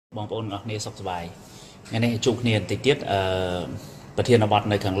បងប្អូនអរគ្នាសុខសប្បាយថ្ងៃនេះជួបគ្នាបន្តិចទៀតប្រធានបទ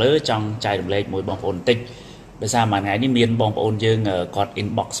នៅខាងលើចង់ចែករំលែកមួយបងប្អូនបន្តិចដោយសារមួយថ្ងៃនេះមានបងប្អូនយើងគាត់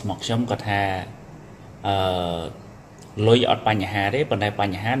inbox មកខ្ញុំគាត់ថាលុយអត់បញ្ហាទេប៉ុន្តែប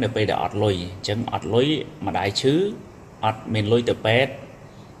ញ្ហានៅពេលដែលអត់លុយអញ្ចឹងអត់លុយម្ដាយឈឺអត់មានលុយទៅពេទ្យ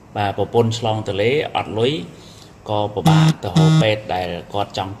បាទប្រពន្ធឆ្លងទលេអត់លុយក៏ពិបាកទៅហៅពេទ្យដែលគា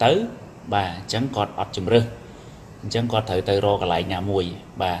ត់ចង់ទៅបាទអញ្ចឹងគាត់អត់ជំរឿសអញ្ចឹងគាត់ត្រូវទៅរកកន្លែងណាមួយ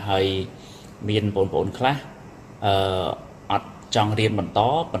បាទហើយមានបងប្អូនខ្លះអត់ចង់រៀនបន្ត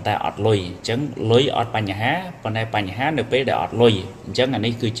ប៉ុន្តែអត់លុយអញ្ចឹងលុយអត់បញ្ហាប៉ុន្តែបញ្ហានៅពេលដែលអត់លុយអញ្ចឹងអា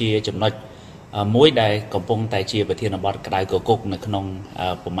នេះគឺជាចំណុចមួយដែលកំពុងតែជាប្រធានបទក្តៅកគុកនៅក្នុង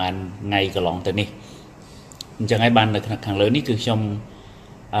ប្រហែលថ្ងៃកន្លងទៅនេះអញ្ចឹងហើយបាននៅខាងលើនេះគឺខ្ញុំ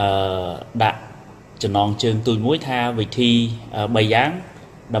ដាក់ចំណងជើងទូចមួយថាវិធី3យ៉ាង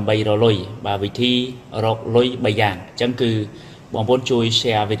ដើម្បីរកលុយបាទវិធីរកលុយ3យ៉ាងអញ្ចឹងគឺបងប្អូនជួយ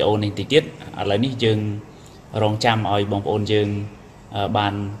share វីដេអូនេះតិចទៀតឥឡូវនេះយើងរងចាំឲ្យបងប្អូនយើងបា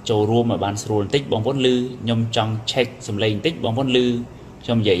នចូលរួមឲ្យបានស្រួលបន្តិចបងប្អូនឮខ្ញុំចង់ check សំឡេងបន្តិចបងប្អូនឮខ្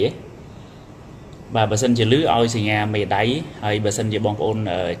ញុំនិយាយបាទបើសិនជាឮឲ្យសញ្ញាមេដៃហើយបើសិនជាបងប្អូន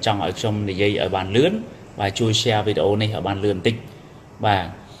ចង់ឲ្យខ្ញុំនិយាយឲ្យបានលឿនបាទជួយ share វីដេអូនេះឲ្យបានលឿនបន្តិចបាទ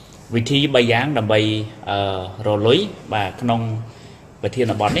វិធី3យ៉ាងដើម្បីរកលុយបាទក្នុងប្រធា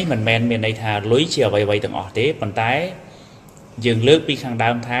នបទនេះមិនមែនមានន័យថាលុយជាអ្វីៗទាំងអស់ទេប៉ុន្តែយើងលើកពីខាងដើ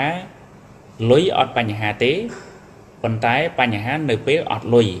មថាលុយអត់បញ្ហាទេប៉ុន្តែបញ្ហានៅពេលអត់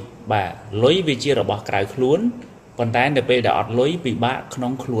លុយបាទលុយវាជារបស់ក្រៅខ្លួនប៉ុន្តែនៅពេលដែលអត់លុយពិបាកក្នុ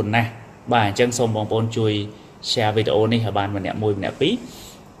ងខ្លួនណាស់បាទអញ្ចឹងសូមបងប្អូនជួយ share វីដេអូនេះឲ្យបានម្នាក់មួយម្នាក់ពីរ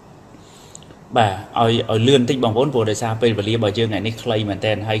បាទឲ្យលឿនបន្តិចបងប្អូនព្រោះដោយសារពេលវេលារបស់យើងថ្ងៃនេះខ្លីមែន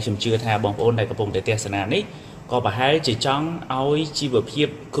តើហើយខ្ញុំជឿថាបងប្អូនដែលកំពុងតែទស្សនានេះក៏ប្រហែលជាចង់ឲ្យជីវភាព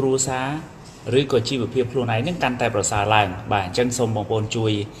គ្រួសារឬក៏ជីវភាពខ្លួនឯងនឹងកាន់តែប្រសើរឡើងបាទអញ្ចឹងសូមបងប្អូនជួ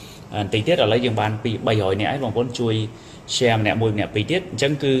យបន្តិចទៀតឥឡូវយើងបានពី300នាក់ហើយបងប្អូនជួយ share ម្នាក់មួយម្នាក់ពីរទៀតអញ្ចឹ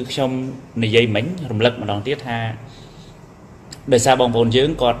ងគឺខ្ញុំនិយាយមិញរំលឹកម្ដងទៀតថាដោយសារបងប្អូនយើង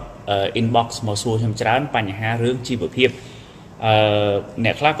គាត់ inbox មកសួរខ្ញុំច្រើនបញ្ហារឿងជីវភាពអ្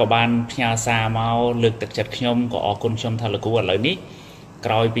នកខ្លះក៏បានផ្ញើសារមកលើកទឹកចិត្តខ្ញុំក៏អរគុណខ្ញុំថាលោកគ្រូឥឡូវនេះ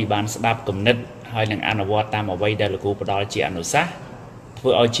ក្រោយពីបានស្ដាប់គំនិតហើយនឹងអនុវត្តតាមអ្វីដែលលោកគ្រូផ្ដល់ជាអនុសាសន៍ធ្វើ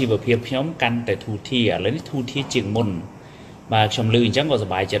ឲ្យជីវភាពខ្ញុំកាន់តែធូរធារឥឡូវនេះធូរធារជាងមុនបាទខ្ញុំឮអញ្ចឹងក៏ស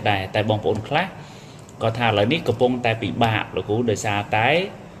ប្បាយចិត្តដែរតែបងប្អូនខ្លះក៏ថាឥឡូវនេះកំពុងតែពិបាកលោកគ្រូដោយសារតែ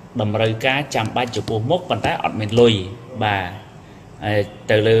តម្រូវការចាំបាច់ចំពោះមុខប៉ុន្តែអត់មានលុយបាទ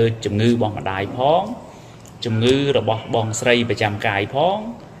ទៅលើជំងឺរបស់ម្ដាយផងជំងឺរបស់បងស្រីប្រចាំកាយផង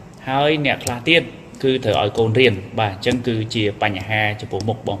ហើយអ្នកខ្លះទៀតគឺត្រូវឲ្យកូនរៀនបាទអញ្ចឹងគឺជាបញ្ហាចំពោះ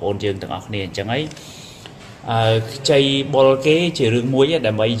មុខបងប្អូនយើងទាំងអស់គ្នាអញ្ចឹងហើយខ្ចីបុលគេជារឿងមួយ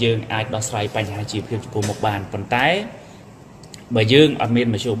ដើម្បីយើងអាចដោះស្រាយបញ្ហាជីវភាពចំពោះមុខបានប៉ុន្តែបើយើងអត់មាន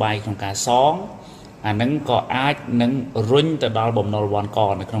មធ្យោបាយក្នុងការសងអានឹងក៏អាចនឹងរុញទៅដល់បំណុលវ័នក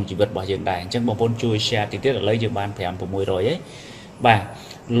នៅក្នុងជីវិតរបស់យើងដែរអញ្ចឹងបងប្អូនជួយ share តិចទៀតឥឡូវយើងបាន5-600ហើយបាទ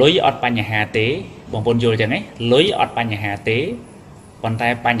លុយអត់បញ្ហាទេបងប្អូនយល់ចឹងហ៎លុយអត់បញ្ហាទេប៉ុន្តែ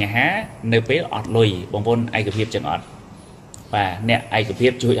បញ្ហានៅពេលអត់លុយបងប្អូនឯកភាពចឹងអត់បាទអ្នកឯកភា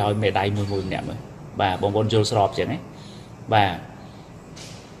ពជួយឲ្យមេដៃមួយម្នាក់មើលបាទបងប្អូនយល់ស្របចឹងហ៎បាទ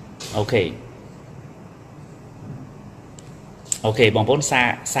អូខេបងប្អូនសា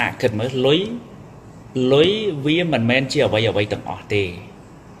កគិតមើលលុយវាមិនមែនជាអ្វីទាំងអស់ទេ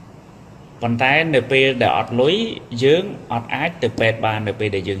ប៉ុន្តែនៅពេលដែលអត់លុយយើងអត់អាចទៅពេទ្យបាននៅពេល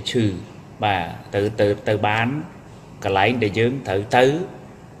ដែលយើងឈឺបាទទៅបានកន្លែងដែលយើងត្រូវទៅ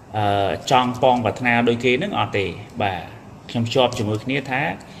ចង់ប៉ងប្រាថ្នាដូចគេនឹងអត់ទេបាទខ្ញុំជាប់ជាមួយគ្នាថា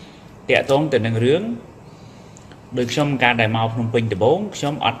តាក់ទងទៅនឹងរឿងដោយខ្ញុំការដែលមកភ្នំពេញដំបូងខ្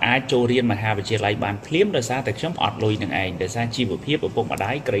ញុំអត់អាចចូលរៀនមហាវិទ្យាល័យបានភ្លាមដោយសារតែខ្ញុំអត់លុយនឹងឯងដោយសារជីវភាពឪពុកម្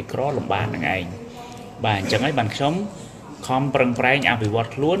ដាយក្រីក្រលំបាកនឹងឯងបាទអញ្ចឹងហើយបានខ្ញុំខំប្រឹងប្រែងអភិវឌ្ឍ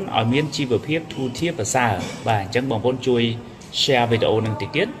ខ្លួនឲ្យមានជីវភាពធូរធារប្រសើរបាទអញ្ចឹងបងប្អូនជួយ share វីដេអូនឹងតិច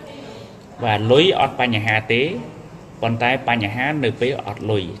ទៀតបាទលុយអត់បញ្ហាទេប៉ុន្តែបញ្ហានៅពេលអត់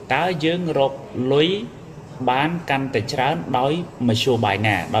លុយតើយើងរកលុយបានកាន់តែច្រើនដោយមធ្យោបាយ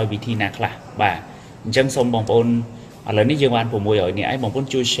ណាដោយវិធីណាខ្លះបាទអញ្ចឹងសូមបងប្អូនឥឡូវនេះយើងបាន600នាក់ហើយបងប្អូន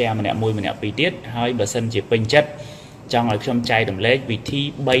ជួយ share ម្នាក់មួយម្នាក់ពីរទៀតហើយបើសិនជាពេញចិត្តចង់ឲ្យខ្ញុំចែករំលែកវិធី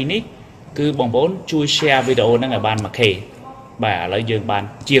3នេះគឺបងប្អូនជួយ share វីដេអូហ្នឹងឲ្យបាន 1K បាទឥឡូវយើងបាន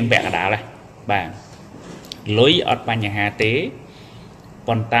ជាងពាក់កណ្ដាលហើយបាទលុយអត់បញ្ហាទេ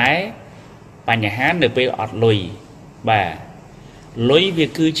ប៉ុន្តែបញ្ហានៅពេលអត់លុយបាទលុយវា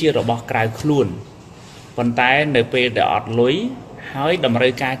គឺជារបស់ក្រៅខ្លួនប៉ុន្តែនៅពេលដែលអត់លុយហើយតម្រូ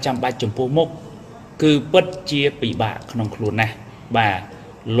វការចាំបាច់ចំពោះមុខគឺពិតជាពិបាកក្នុងខ្លួនណាស់បាទ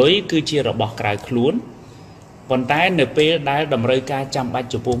លុយគឺជារបស់ក្រៅខ្លួន ប៉ុន្តែនៅពេលដែលតម្រូវការចាំបាច់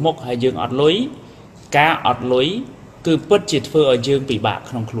ចំពោះមុខហើយយើងអត់លុយការអត់លុយគឺពិតជាធ្វើឲ្យយើងពិបាក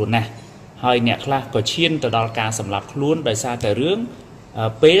ក្នុងខ្លួនណាស់ហើយអ្នកខ្លះក៏ឈានទៅដល់ការសម្លាប់ខ្លួនដោយសារតែរឿង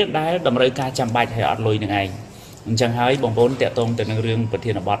ពេលដែលតម្រូវការចាំបាច់ហើយអត់លុយនឹងឯងអញ្ចឹងហើយបងប្អូនតាក់ទងទៅនឹងរឿងប្រ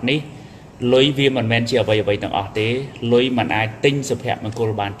ធានបទនេះលុយវាមិនមែនជាអ្វីទាំងអស់ទេលុយមិនអាចទិញសុភមង្គល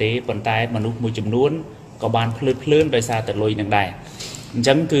បានទេប៉ុន្តែមនុស្សមួយចំនួនក៏បានភ្លើតភ្លើនដោយសារតែលុយនឹងដែរអញ្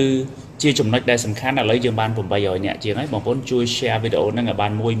ចឹងគឺជាចំណុចដែលសំខាន់ឥឡូវយើងបាន800នាក់ជាងហើយបងប្អូនជួយ share វីដេអូហ្នឹងឲ្យបា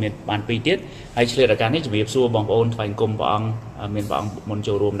ន1មានបាន2ទៀតហើយឆ្លៀតឱកាសនេះជំរាបសួរបងប្អូនថ្វាយគុំព្រះអង្គមានព្រះអង្គមុន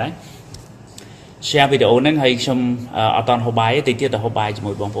ចូលរួមដែរ share វីដេអូហ្នឹងហើយខ្ញុំអត់តន់ហូបបាយទេទៀតទៅហូបបាយជា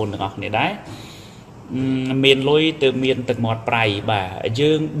មួយបងប្អូនទាំងអស់គ្នាដែរមានលុយទៅមានទឹកមាត់ប្រៃបាទ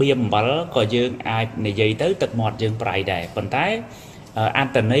យើងបៀមអំបិលក៏យើងអាចនិយាយទៅទឹកមាត់យើងប្រៃដែរប៉ុន្តែអ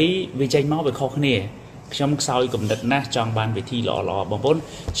ត្តន័យវាចេញមកវាខុសគ្នាខ្ញុំខ្សោយគំនិតណាស់ចង់បានវិធីល្អបងប្អូន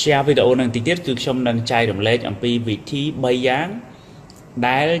share វីដេអូនឹងតិចទៀតគឺខ្ញុំនឹងចែករំលែកអំពីវិធី3យ៉ាង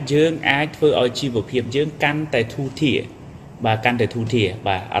ដែលយើងអាចធ្វើឲ្យជីវភាពយើងកាន់តែធូរធារបាទកាន់តែធូរធារ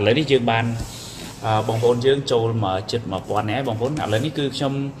បាទឥឡូវនេះយើងបានបងប្អូនយើងចូលមកជិត1000នាក់បងប្អូនឥឡូវនេះគឺខ្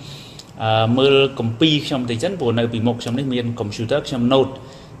ញុំមើលកម្ពីខ្ញុំតិចសិនព្រោះនៅពីមុខខ្ញុំនេះមានកុំព្យូទ័រខ្ញុំ note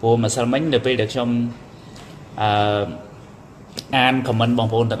ព្រោះម្សិលមិញនៅពេលដែលខ្ញុំអាន comment បង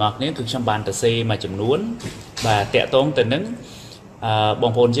ប្អូនទាំងអស់គ្នាគឺខ្ញុំបានទៅសេមួយចំនួនបាទតាក់ទងទៅនឹងប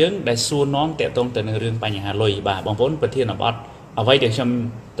ងប្អូនយើងដែលសួរនាំតាក់ទងទៅនឹងរឿងបញ្ហាលុយបាទបងប្អូនប្រធានបទអ្វីដែលខ្ញុំ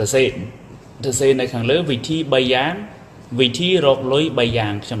ទៅសេនៅខាងលើវិធី3យ៉ាងវិធីរកលុយ3យ៉ា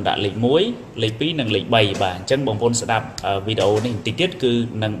ងខ្ញុំដាក់លេខ1លេខ2និងលេខ3បាទអញ្ចឹងបងប្អូនស្ដាប់វីដេអូនេះបន្តិចទៀតគឺ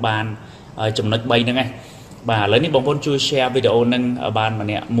នឹងបានចំណុច3ហ្នឹងឯងបាទឥឡូវនេះបងប្អូនជួយ share វីដេអូហ្នឹងបានម្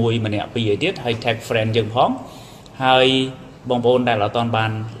នាក់1ម្នាក់2ឲ្យទៀតហើយ tag friend យើងផងហើយបងប្អូនដែលអត់ទាន់បា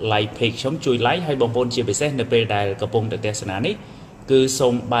ន like page ខ្ញុំជួយ like ហើយបងប្អូនជាពិសេសនៅពេលដែលកំពុងតែទស្សនានេះគឺសូ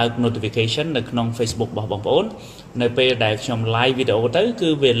មបើក notification នៅក្នុង Facebook របស់បងប្អូននៅពេលដែលខ្ញុំ live វីដេអូទៅគឺ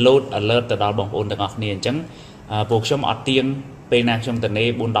វា load alert ទៅដល់បងប្អូនទាំងអស់គ្នាអញ្ចឹងពួកខ្ញុំអត់ទៀងពេលណាខ្ញុំទៅនេ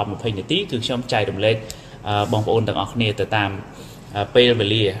4 10 20នាទីគឺខ្ញុំចែករំលែកបងប្អូនទាំងអស់គ្នាទៅតាមពេលវេ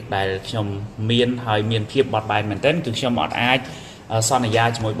លាដែលខ្ញុំមានហើយមានភាពបត់បែនមែនទែនគឺខ្ញុំអត់អាចសន្យា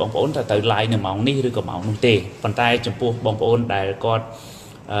ជាមួយបងប្អូនទៅ live នៅម៉ោងនេះឬក៏ម៉ោងនោះទេប៉ុន្តែចំពោះបងប្អូនដែលគាត់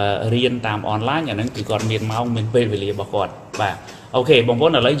រៀនតាម online អាហ្នឹងគឺគាត់មានម៉ោងមានពេលវេលារបស់គាត់បាទអូខេបងប្អូ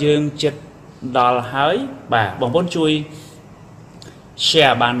នឥឡូវយើងចិត្តដល់ហើយបាទបងប្អូនជួយ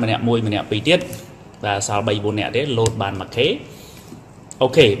share បានម្នាក់1ម្នាក់2ទៀតបាទសល់3 4នាក់ទេលោតបាន 1K អូ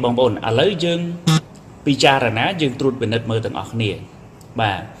ខេបងប្អូនឥឡូវយើងពិចារណាយើងត្រួតពិនិត្យមើលទាំងអស់គ្នា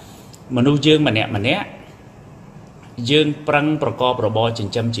បាទមនុស្សយើងម្នាក់យើងប្រឹងប្រកបរបរចិ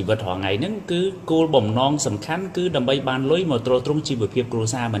ញ្ចឹមជីវិតរាល់ថ្ងៃហ្នឹងគឺគោលបំណងសំខាន់គឺដើម្បីបានលុយមកទ្រទ្រង់ជីវភាពគ្រួ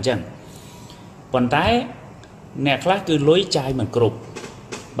សារមិនចឹងប៉ុន្តែអ្នកខ្លះគឺលុយចាយមិនគ្រប់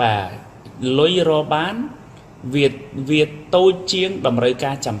បាទលុយរកបានវាតូចជាងតម្រូវ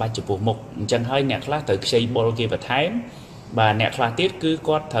ការចាំបាច់ចំពោះមុខអញ្ចឹងហើយអ្នកខ្លះត្រូវខ្ចីបុលគេបន្ថែមបាទអ្នកខ្លះទៀតគឺ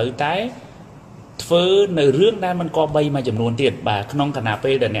គាត់ត្រូវតែធ្វើនៅរឿងដែលមិនគប្បីមួយចំនួនទៀតបាទក្នុងគណៈ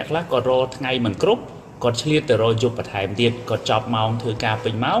ពេលដែលអ្នកខ្លះគាត់រកថ្ងៃមិនគ្រប់គាត់ឆ្លៀតទៅរកយប់បន្ថែមទៀតគាត់ចប់ម៉ោងធ្វើការ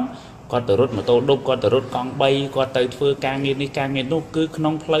ពេញម៉ោងគាត់ទៅរត់ម៉ូតូឌុបគាត់ទៅរត់កង់3គាត់ទៅធ្វើការងារនេះការងារនោះគឺក្នុ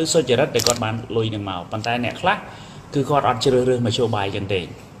ងផ្លូវសុចរិតដែលគាត់បានលុយនឹងមកប៉ុន្តែអ្នកខ្លះគឺគាត់អត់ជ្រើសរើសមធ្យោបាយចឹងទេ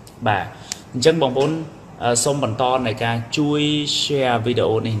បាទអញ្ចឹងបងប្អូនសូមបន្តในការជួយ share វីដេ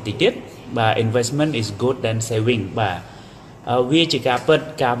អូនេះបន្តិចទៀតបាទ investment is good than saving បាទវាជាការពិត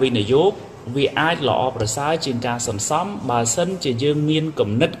ការវិនិយោគវាអាចល្អប្រសើរជាងការសន្សំបើសិនជាយើងមានគំ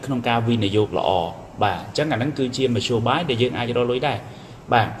និតក្នុងការវិនិយោគល្អបាទអញ្ចឹងអាហ្នឹងគឺជាមធ្យោបាយដែលយើងអាចរកលុយដែរ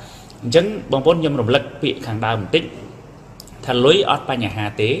បាទអញ្ចឹងបងប្អូនខ្ញុំរំលឹកពាក្យខាងដើមបន្តិចថាលុយអត់បញ្ហា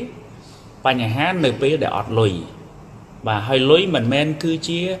ទេបញ្ហានៅពេលដែលអត់លុយបាទហើយលុយមិនមែនគឺ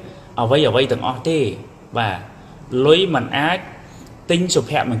ជាអ្វីទាំងអស់ទេបាទលុយមិនអាចទិញសុ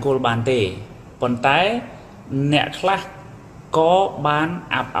ភមង្គលបានទេប៉ុន្តែអ្នកខ្លះក៏បាន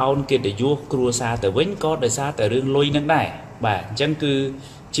អាប់អោនកិត្តិយសគ្រួសារទៅវិញក៏ដោយសារតែរឿងលុយនឹងដែរបាទអញ្ចឹងគឺ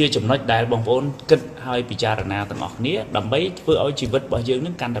ជាចំណុចដែលបងប្អូនគិតហើយពិចារណាទាំងអស់គ្នាដើម្បីធ្វើឲ្យជីវិតរបស់យើង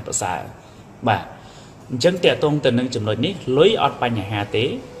នឹងកាន់តែប្រសើរបាទអញ្ចឹងតកតងទៅនឹងចំណុចនេះលុយអត់បញ្ហាទេ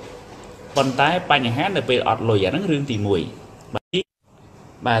ប៉ុន្តែបញ្ហានៅពេលអត់លុយអាហ្នឹងរឿងទី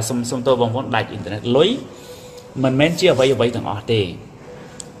1បាទសូមទោសបងប្អូនដាច់អ៊ីនធឺណិតលុយមិនមែនជាអ្វីទាំងអស់ទេ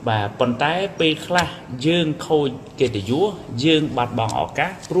បាទប៉ុន្តែពេលខ្លះយើងខូចកិត្តិយសយើងបាត់បង់ឱកាស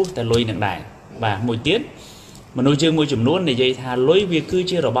ព្រោះតែលុយនឹងដែរបាទមួយទៀតមនុស្សយើងមួយចំនួននិយាយថាលុយវាគឺ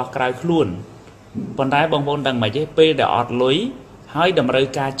ជារបស់ក្រៅខ្លួនប៉ុន្តែបងប្អូនដឹងមិនទេពេលដែលអត់លុយហើយតម្រូវ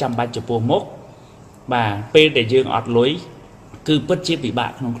ការចាំបាច់ចំពោះមុខបាទពេលដែលយើងអត់លុយគឺពិតជាពិបា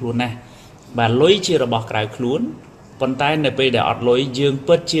កក្នុងខ្លួនណាស់បាទលុយជារបស់ក្រៅខ្លួនប៉ុន្តែនៅពេលដែលអត់លុយយើង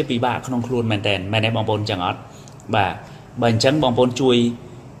ពិតជាពិបាកក្នុងខ្លួនមែនតើមែនទេបងប្អូនចឹងអត់ bà bên trắng bong bồn chui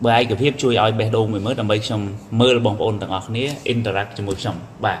bởi ai cái phép chui oi bè đôn mình mới làm mấy xong mơ bong bồn tầng ngọc ní interact cho một xong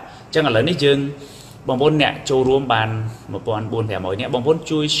bà chẳng là lớn đi chương bong bồn nè châu rùm bàn một bọn buồn thẻ mỗi nè bong bồn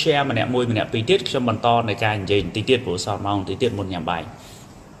chui share mà nè môi mà nè tí tiết trong bàn to này ca gì tí tiết của sao mong tí tiết một nhà bài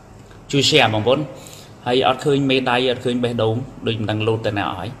chui share bong bồn hay ở khơi mê tay ở khơi bè đôn đôi đang lột tên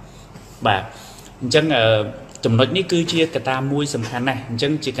nào hỏi bà chẳng chấm nói ní cứ chia cả ta mui sầm khăn này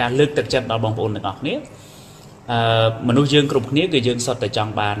chẳng chỉ cả lực thực chất đó bong bồn tầng ngọc ní mà nuôi dương cục ní người dương sọt tại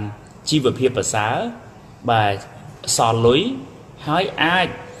trong bàn chi vật hiệp và xá bà sò lưới hỏi ai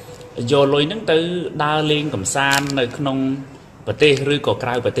do lối nâng từ đa liên cầm san nơi không vật tê rư có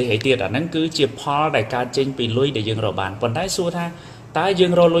cài vật tê hay tiệt à nâng cứ chia pha đại ca trên bị lối để dương rồi bàn còn thái xua tha tái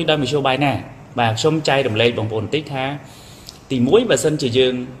dương rồi lối đâm bị show bài nè bà xôm chay đầm lên bằng bồn tích ha thì muối và sân chỉ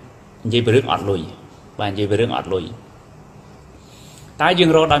dương gì về nước ọt lùi và gì về nước ọt lùi tái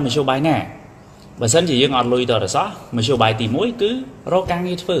dương rồi đâm bị show bài nè và sân chỉ dương ọt lùi rồi đó mà show bài thì muối cứ rô căng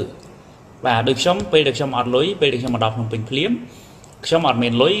như phử và được sống về được sống ọt lùi về được sống đọc không bình phím trong một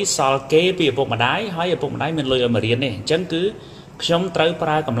miền lối so kế bị bộ mà đái hay bộ mà đái miền lối ở miền này chẳng cứ trong tới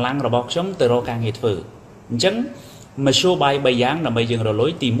pra cầm lăng rồi bọc trong từ rô càng nhiệt phử chẳng mà số bài bài giảng là bây giờ rồi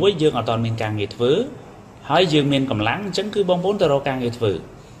lối tìm muối dương ở toàn miền càng nhiệt phử hay dương miền cầm lăng chẳng cứ bong bốn từ rô càng nhiệt phử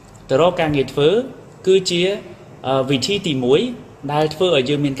từ rô càng nhiệt phử cứ chia vị trí tìm muối đai phử ở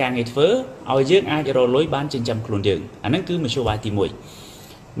dương miền càng nhiệt phử ở dương ai rồi lối ban trên trăm khuôn dương anh ấy cứ mà số bài tìm muối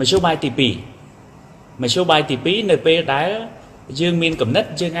mà số bài tìm pì mà số bài tìm pì nơi pe đái dương miền cầm đất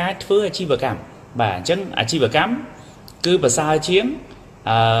dương ai phứ chi và cam bà chân chi và cam cứ bà sao chiến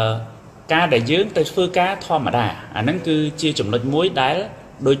ca đại dương tới phứ cá thoa mà đà nó cứ chia chủng loại muối đá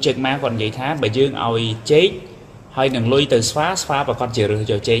đôi chực mà còn vậy thá bà dương oi chết hay đừng lôi từ xóa và con chỉ rồi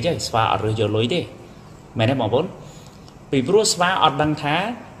cho chế chứ xóa rồi cho lôi đi mẹ nói bọn bốn vì bố xóa ở đăng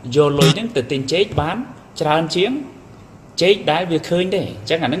thá vô lôi những từ tiền chết bán tràn chiến chết đá việc khơi đấy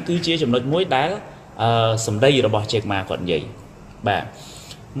chắc là nó cứ chia chủng loại muối đá sầm đây rồi bỏ chực mà còn vậy bà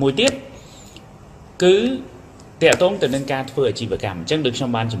mùi tiếp cứ tẹo tông từ nâng ca phơi chỉ bởi cảm chẳng được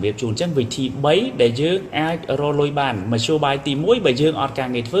trong ban chuẩn bị chùn chẳng vì thì bấy để dương ai rồi lôi bàn mà show bài tìm mũi bởi dương ọt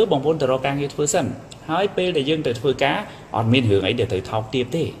càng nghịch phơi bằng vốn từ càng nghịch phơi sân hai p để dương từ phơi cá ọt miên hưởng ấy để từ thọc tiếp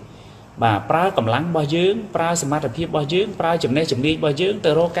thế bà pra cầm lắng bao dương pra smart tập bao dương pra chấm đi bao dương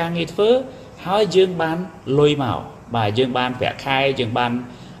từ càng nghịch phơi hai dương ban lôi màu bà dương ban vẽ khai dương ban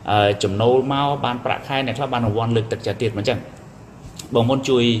chấm nô mau ban pra khai này là ban one lực thực trả tiền mà chẳng bằng môn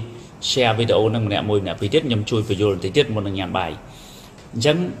chui share video nâng nè mùi nè tiết nhầm chui video tiết một nâng nhàn bài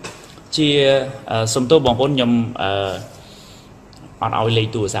chẳng chia xong tôi bằng môn nhầm mặt áo lấy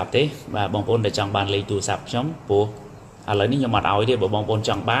tù sạp thế và bằng môn để trong bàn lấy tù sạp giống của lấy ní nhầm mặt áo đi bằng môn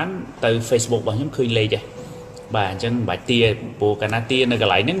chẳng bán từ Facebook bằng nhóm khơi lấy vậy bà chẳng bà tia của cả na tia này cái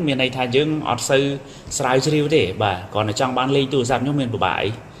lại những miền này thay dương ọt sư sài riêu thế bà còn ở trong bàn lấy tù sạp nhóm miền của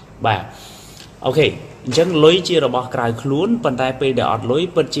bà ok chẳng lối chia rồi bỏ cài khluôn bàn tay pe để ọt lối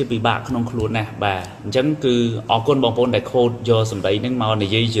bật chia bị bạc không khluôn nè bà chẳng cứ ở con bong bóng để khô do sầm đấy nên màu này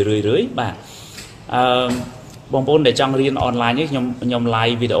dây chỉ rưỡi bà bong bóng để trong riêng online nhé nhom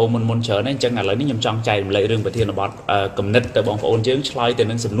like video mình muốn chờ nên chẳng là lấy nhom trong chạy lấy rừng và thiên là bọt cầm nít từ bong bóng chứng slide từ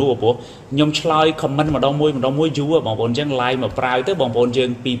nâng sầm nua của nhom slide comment mà đau môi chú bong bóng chứng like mà private tới bong bóng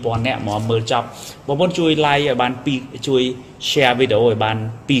chứng pi pon nè mà mờ chọc bong bóng chui like ở bàn pi chui share video ở bàn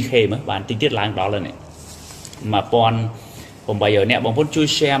pi khề mà bàn tinh tiết like đó là này mà pon còn bây giờ nè bong bóng chui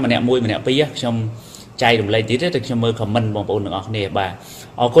share mà nè môi mà nè pi á trong chạy đầm lấy tí thế được trong mơ comment bong bóng nữa nè bà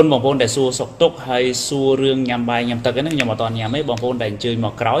ở con bong bóng để xua sọc tốc hay xua rương nhằm bài nhằm tật cái nó nhằm mà toàn nhằm mấy bong bóng để chơi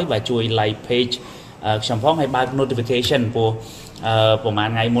một cõi và chui like page trong phóng hay ba notification của mà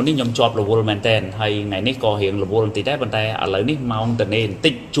ngày muốn đi nhằm chọp là vô maintain hay ngày nít có hiện là vô tí tết bàn tay ở lấy nít mong từ nên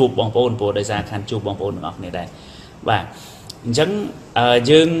tích chụp bong bóng của đại gia khăn chụp bong bóng nữa này đây và chẳng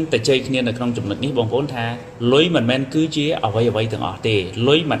dương tại chơi kia là trong chụp lực ní bong bóng tha lối mình men cứ chia ở vậy từng ở tề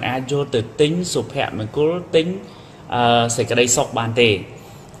lối mình ai vô từ tính sụp hẹn mình cố tính sẽ cái đây sọc bàn tề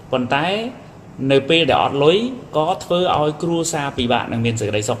còn tái NP để ọt lối có thơ oi cua xa vì bạn đang miền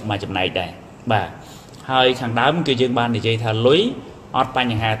sự đây sọc mà chụp này đây bà hơi thằng đám kia dương ban để chơi thà lối ọt pa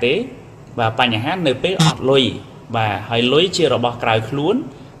nhà hà tế và pa nhà hát NP ọt lối và hơi lối chia rồi bọc cài khluôn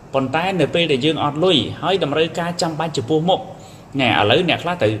còn tái NP để dương ọt lối hơi đầm rơi ca trăm ba chục một nè ở lấy nè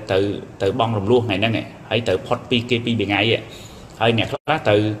lá từ bong đồng luôn này nè hãy từ pot pkp bị ngay vậy hơi nè lá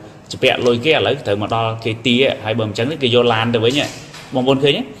từ chụp bẹ lôi kia lấy từ mà đo cái tia hai bầm trắng cái vô lan được với nhỉ bong bồn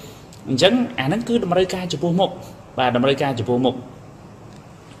khơi nhé chẳng nó cứ đầm rơi ca chụp một và đầm rơi ca chụp một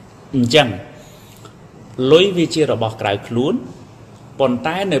chẳng lối vi chia rồi bọc cài khluôn còn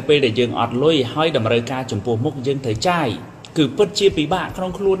tái NP để dương ọt lối hơi đầm rơi ca chụp một dương thời trai cứ bất chia bị bạn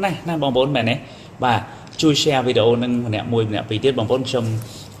không khluôn này nè bong bồn mẹ này bà ជួយ share វីដេអូនឹងម្នាក់មួយម្នាក់ពីរទៀតបងប្អូនខ្ញុំ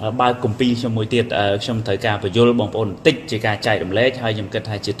បើកកំពីខ្ញុំមួយទៀតខ្ញុំត្រូវការបញ្យល់បងប្អូនបន្តិចជាការចែករំលែកហើយខ្ញុំគិត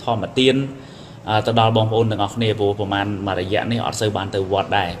ថាជាធម្មទានទៅដល់បងប្អូនទាំងអស់គ្នាព្រោះប្រហែលមួយរយៈនេះអត់សូវបានទៅវត្ត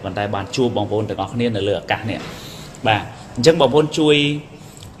ដែរប៉ុន្តែបានជួបបងប្អូនទាំងអស់គ្នានៅលើឱកាសនេះបាទអញ្ចឹងបងប្អូនជួយ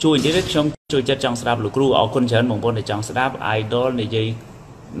និយាយខ្ញុំជួយចិត្តចង់ស្ដាប់លោកគ្រូអរគុណច្រើនបងប្អូនដែលចង់ស្ដាប់ idol និ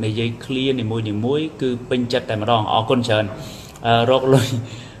យាយ clear នីមួយគឺពេញចិត្តតែម្ដងអរគុណច្រើនរកលុយ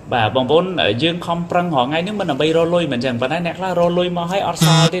បាទបងប្អូនយើងខំប្រឹងរាល់ថ្ងៃនេះមិនដើម្បីរកលុយមិនអញ្ចឹងប៉ុន្តែអ្នកខ្លះរកលុយមកឲ្យអត់ស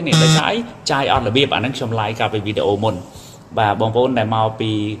ល់ទេនេះដោយសារអីចាយអត់របៀបអាហ្នឹងខ្ញុំ like កាលពីវីដេអូមុនបាទបងប្អូនដែលមក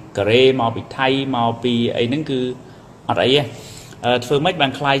ពីកូរ៉េមកពីថៃមកពីអីហ្នឹងគឺអត់អីទេធ្វើម៉េចបា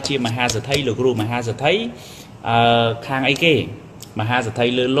នខ្លាយជាមហាសេដ្ឋីលោកគ្រូមហាសេដ្ឋីខាងអីគេមហាសេដ្ឋី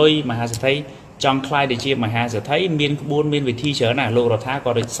លើលុយមហាសេដ្ឋីចង់ខ្លាយទៅជាមហាសេដ្ឋីមានក្បួនមានវិធីច្រើនណាស់លោករដ្ឋាក៏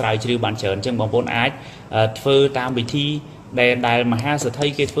ដូចស្រាវជ្រាវបានច្រើនអញ្ចឹងបងប្អូនអាចធ្វើតាមវិធីដែលមហាសេដ្ឋី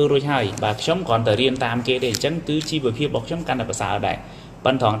គេធ្វើរួចហើយបាទខ្ញុំគ្រាន់តែរៀនតាមគេទេអញ្ចឹងគឺជីវភាពរបស់ខ្ញុំកាន់តែប្រសើរដែរ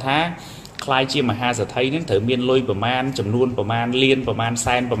ប៉ុន្តែត្រង់ថាខ្លាយជាមហាសេដ្ឋីហ្នឹងត្រូវមានលុយប្រមាណចំនួនប្រមាណលានប្រមាណ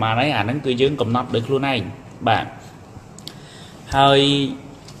សែនប្រមាណអីអាហ្នឹងគឺយើងកំណត់ដោយខ្លួនឯងបាទហើយ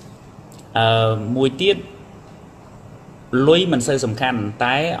មួយទៀតលុយមិនសូវសំខាន់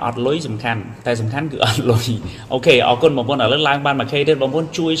តែអត់លុយសំខាន់តែសំខាន់គឺអត់លុយអូខេអរគុណបងប្អូនឥឡូវឡើងបាន 1K ទៀតបងប្អូន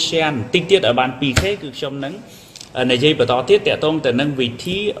ជួយ share បន្តិចទៀតឲ្យបាន 2K គឺខ្ញុំនឹងនិយាយបន្តទៀតតកតងទៅនឹងវិ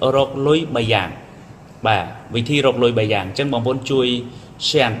ធីរកលុយ3យ៉ាងបាទវិធីរកលុយ3យ៉ាងអញ្ចឹងបងប្អូនជួយ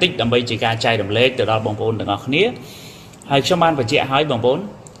share បន្តិចដើម្បីជាការចែករំលែកទៅដល់បងប្អូនទាំងអស់គ្នាហើយខ្ញុំបានបញ្ជាក់ឲ្យបងប្អូន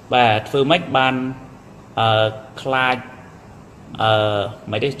បាទធ្វើម៉េចបានខ្លាច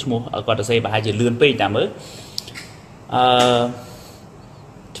មិនទេឈ្មោះគាត់ទៅសេប្រហែលជាលឿនពេកតាមមើល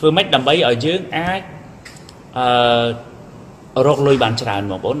ធ្វើម៉េចដើម្បីឲ្យយើងអាចរកលុយបានច្រើន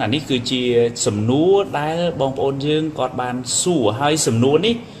បងប្អូនអានេះគឺជាសំណួរដែលបងប្អូនយើងគាត់បានសួរហើយសំណួរ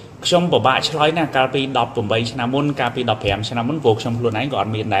នេះខ្ញុំពិបាកឆ្លើយណាស់កាលពី18ឆ្នាំមុនកាលពី15ឆ្នាំមុនព្រោះខ្ញុំខ្លួនឯងក៏អ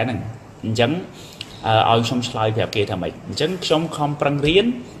ត់មានដែរហ្នឹងអញ្ចឹងឲ្យខ្ញុំឆ្លើយប្រាប់គេថាម៉េចអញ្ចឹងខ្ញុំខំប្រឹងរៀន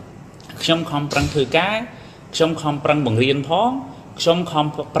ខ្ញុំខំប្រឹងធ្វើការខ្ញុំខំប្រឹងបង្រៀនផងខ្ញុំខំ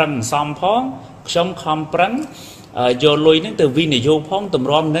ប្រឹងសំផងខ្ញុំខំប្រឹងយកលុយហ្នឹងទៅវិនិយោគផងតម្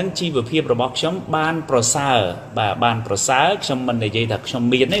រាំនឹងជីវភាពរបស់ខ្ញុំបានប្រសើរបាទបានប្រសើរខ្ញុំមិននិយាយថាខ្ញុំ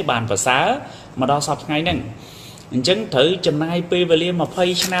មានទេបានប្រសើរមកដល់សប្តាហ៍ថ្ងៃហ្នឹងអញ្ចឹងត្រូវចំណាយពេលវេលា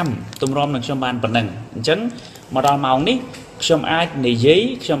20ឆ្នាំតម្រាំនឹងខ្ញុំបានប៉ុណ្ណឹងអញ្ចឹងមកដល់ម៉ោងនេះខ្ញុំអាចនិយាយ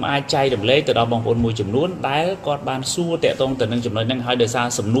ខ្ញុំអាចចែករំលែកទៅដល់បងប្អូនមួយចំនួនដែលគាត់បានសួរតាក់ទងទៅនឹងចំណុចហ្នឹងហើយដោយសារ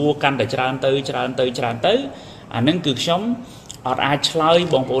សំណួរកាន់តែច្រើនទៅអាហ្នឹងគឺខ្ញុំអត់អាចឆ្លើយ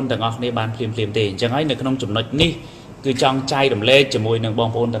បងប្អូនទាំងអស់គ្នាបានភ្លាមទេអញ្ចឹងហើយនៅក្នុងចំណុចនេះគឺចង់ចែករំលែកជាមួយនឹងបង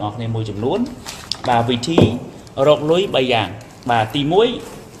ប្អូនទាំងអស់គ្នាមួយចំនួនបាទវិធីរកលុយ3យ៉ាងបាទទី1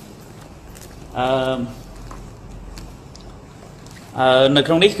នៅ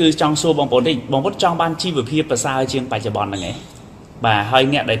ក្នុងនេះគឺចង់សួរបងប្អូនតិចបងប្អូនចង់បានជីវភាពប្រសើរជាងបច្ចុប្បន្នហ្នឹងឯងបាទហើយ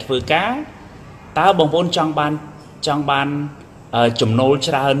អ្នកដែលធ្វើការតើបងប្អូនចង់បានចំណូល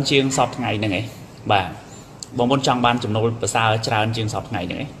ច្រើនជាងសប្តាហ៍ថ្ងៃហ្នឹងឯងបាទបងប្អូនចង់បានចំណូលប្រសើរច្រើនជាងសប្តាហ៍ថ្ងៃ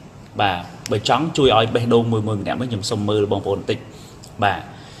ហ្នឹងឯងបាទបើចង់ជួយឲ្យបេះដូងមួយម្នាក់វិញខ្ញុំសុំមើលបងប្អូនបន្តិចបាទ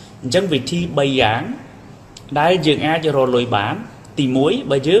អញ្ចឹងវិធី3យ៉ាងដែលយើងអាចរកលុយបានទី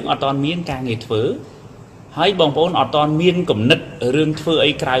1បើយើងអត់ទាន់មានការងារធ្វើហើយបងប្អូនអត់ទាន់មានគំនិតរឿងធ្វើ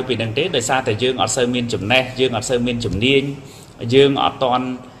អីក្រៅពីហ្នឹងទេដោយសារតែយើងអត់សូវមានចំណេះយើងអត់សូវមានជំនាញយើងអត់ទាន់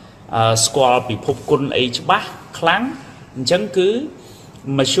ស្គាល់ពិភពគុណអីច្បាស់ខ្លាំងអញ្ចឹងគឺ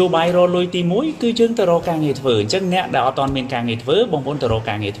មធ្យោបាយរកលុយទី1គឺយើងទៅរកការងារធ្វើអញ្ចឹងអ្នកដែលអត់ទាន់មានការងារធ្វើបងប្អូនទៅរក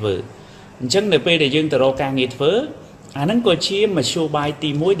ការងារធ្វើអញ្ចឹងនៅពេលដែលយើងទៅរកការងារធ្វើអាហ្នឹងក៏ជាមធ្យោបាយទី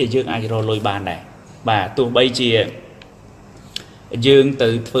1ដែលយើងអាចរកលុយបានដែរបាទទោះបីជាយើងទៅ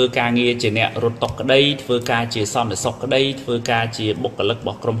ធ្វើការងារជាអ្នករត់តុកក្តីធ្វើការជាសន្តិសុខក្តីធ្វើការជាបុគ្គលិករប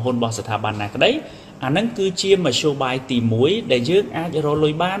ស់ក្រុមហ៊ុនរបស់ស្ថាប័នណាក្តីអាហ្នឹងគឺជាមធ្យោបាយទី1ដែលយើងអាចរកលុ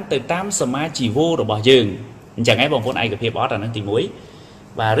យបានទៅតាមសមាជីវៈរបស់យើងអញ្ចឹងឯងបងប្អូនឯកភាពអត់អាហ្នឹងទី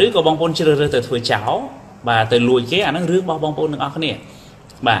1បាទឬក៏បងប្អូនជ្រើសរើសទៅធ្វើចោលបាទទៅលួចគេអាហ្នឹងរឿងរបស់បងប្អូនទាំងអស់គ្នា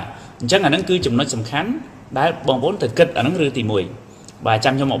បាទអញ្ចឹងអាហ្នឹងគឺចំណុចសំខាន់ដែលបងប្អូនទៅគិតអាហ្នឹងរឿងទី1បាទ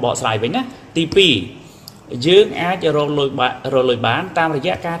ចាំខ្ញុំមកបកស្រាយវិញណាទី2យើងអាចរកលុយបានតាមរ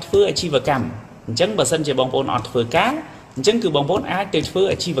យៈការធ្វើអាជីវកម្មអញ្ចឹងបើសិនជាបងប្អូនអត់ធ្វើការអញ្ចឹងគឺបងប្អូនអាចទៅធ្វើ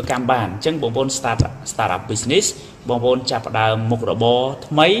អាជីវកម្មបានអញ្ចឹងបងប្អូន start up business បងប្អូនចាប់ផ្ដើមមុខរបរ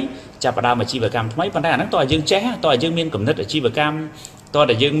ថ្មីចាប់ផ្ដើមអាជីវកម្មថ្មីប៉ុន្តែអាហ្នឹងតើយើងចេះតើយើងមានគំនិតអាជីវកម្មតើ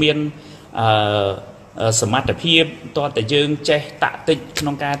យើងមានសមត្ថភាពតើយើងចេះតាក់ទិចក្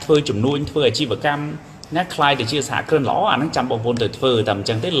នុងការធ្វើជំនួញធ្វើអាជីវកម្មណាខ្លាយទៅជាសហគ្រិនល្អអាហ្នឹងចាំបងប្អូនទៅធ្វើតែអញ្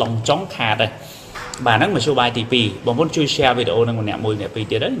ចឹងទេឡងចង់ខាតដែរបាទហ្នឹងមធ្យោបាយទី2បងប្អូនជួយ share វីដេអូនឹងម្នាក់មួយអ្នកពីរ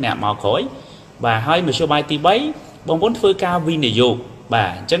ទៀតហើយអ្នកមកក្រោយបាទហើយមធ្យោបាយទី3បងប្អូនធ្វើការវិនិយោគ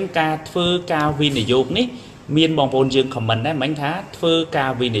bà chân ca thưa ca vi này dốt ní miên bong bồn dương comment đấy mấy thá thưa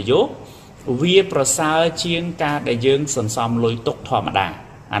ca vi này dốt vi prasa chiên ca đại dương sần xóm lôi tục thọ mà đà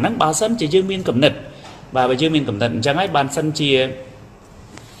nắng bao sân chỉ dương miên cầm nịch bà bà dương miên cầm nịch chẳng ấy ban sân chia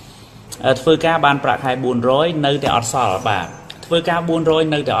thưa ca ban bạc hai buồn rối nơi để ọt xỏ bà thưa ca buồn rối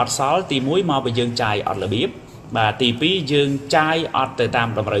nơi để ọt xỏ thì muối mò bị dương chài ọt là biết bà tì pí dương chai ọt từ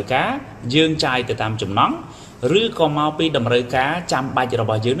tam đầm rơi cá dương chai từ tam chùm nón rứ còn mau pi đầm rơi cá trăm ba giờ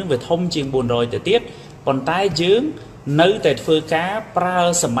bà dương nước về thông chiên buồn rồi từ tiết còn tái dương nơi tại phơi cá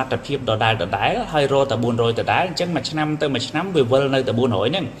pra sầm mặt tập phim đỏ đái hơi rô tại buồn rồi tại đá chân mặt năm tới mặt năm về vơi nơi tại buồn nổi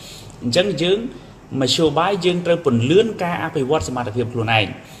nè chân dương mà show bái dương tới phần lươn cá áp về sầm mặt tập phim luôn này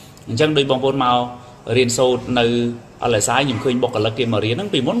chân đôi bóng bồn màu riêng sâu nơi ở lại sai những khuyên bọc ở lớp kia mà riêng nó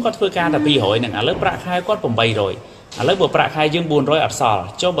vì muốn có phơi cá tại vì hội này ở lớp bạc hai có phòng bay rồi ở lớp bạc hai dương buồn rồi ở sò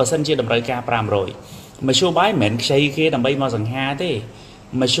cho bờ sân chia đầm rơi cá pram rồi mà show bái mền xây kia đầm bay màu rằng ha thế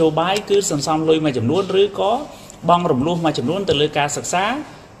mà show bái cứ sầm sầm lui mà chấm nuốt rứ có bong rồng luôn mà chấm luôn từ lưới ca sặc sá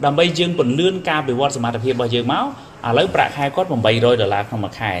đầm bay dương quần lươn ca bị vót mà tập hiệp bao dương máu lấy bạc hai cốt bằng bay rồi là không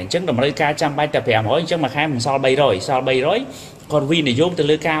mặc hài chắc đầm lưới ca trăm bay tập hẻm hỏi chắc mặc hai mình so bay rồi còn vì này dùng từ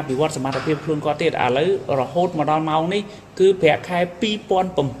lưới ca bị vót mà tập hiệp luôn có tiết lấy rồi hốt mà đòn máu ní cứ bẻ khai pi pon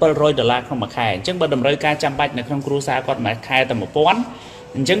bầm bờ rồi là không mặc hài chắc đầm lưới ca trăm bay này không cru xa con mà khai tầm một pon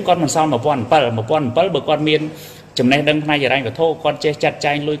chắc con mình so một pon bờ con miên chấm này đâm hai giờ anh phải thô con che chặt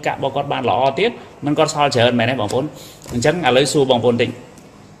chay lui cả bao con bạn lọ tiếtมันก็sao chờ mày này bằng vốn chẳng lấy xu bằng vốn định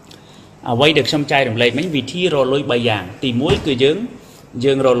quay được xong chay đồng lấy mấy vị thi rồi lối bay vàng thì muối cứ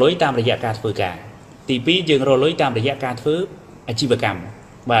dương rồi lối tam là giá cả phơi cả thì pi dương rồi lối tam là giá cả phơi chi bạc cam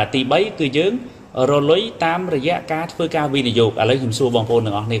và thì bấy cứ dương rồi lối tam là giá cả phơi cả vì này dục lấy hình xu bằng vốn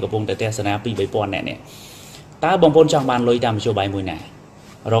được này của vùng tại tây sơn pi bảy pon này nè ta bằng vốn trong bàn lối tam số bảy mươi này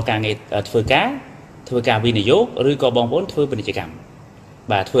rồi càng ngày phơi cá thưa cả vì này dốt rồi có bong vốn thưa bên chỉ cầm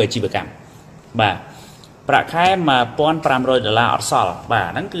bà thưa chi bạc cầm bà bạc khai mà pon pram rồi là ở sò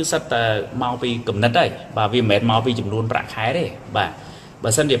bà nó cứ sắt mau vì cầm nứt đấy bà vì mệt mau vì chụp luôn bạc khai đấy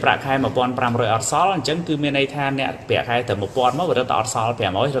bà sân để bạc khai mà pon pram rồi ở sò chẳng cứ miền này than nè bạc khai từ một pon mới vừa ở sò bẻ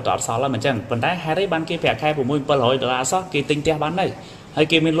mới rồi ở sò là mình chẳng phần đá hai đấy ban kia bạc khai của môi bờ rồi là sò kia tinh te bán đây hay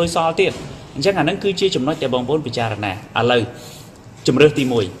kia miền lôi sò tiền chẳng hạn nó cứ chia chụp nói để bong vốn bị trả nè lời chụp rơi tim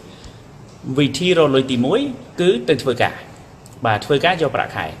mùi vì thi rồi lôi tìm mối cứ từ phơi cả bà phơi cá cho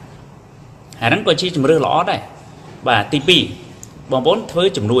bạc hải hắn còn chi chùm rơi lõ đây bà tì pi bong bốn phơi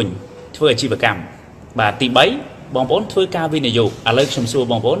chùm nuôi phơi chi bạc cam bà tì bấy bong bốn phơi cao vi này dù lấy sầm xua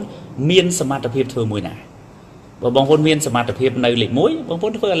bong bốn miên smart tập hiệp phơi mùi này và bong bốn miên smart tập hiệp nơi lấy muối bong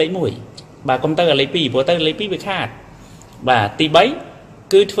bốn phơi lấy mùi bà công tơ lấy pi bố tơ lấy pi bị khát bà tì bấy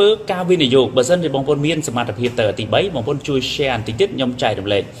cứ phơi cao vi này dù bà dân thì bong bốn miên smart tập hiệp tờ tì bấy bong bốn chui share tí tiết nhom chạy đầm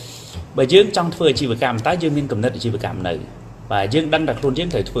lên bà dương trong phơi chi bạc cam tá dương miên cầm nứt chi bạc cam này bà dương đang đặt luôn dương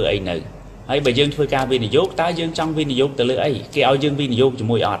thời phơi ấy này hay bà dương phơi ca vi này dốt tá dương trong vi này dốt từ lưỡi ấy cái ao dương vi này dốt cho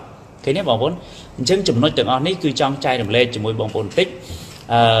mùi ọt cái nét bong vốn chân chụp nói từng ọt này cứ trong chai đầm lên cho mùi bong vốn tích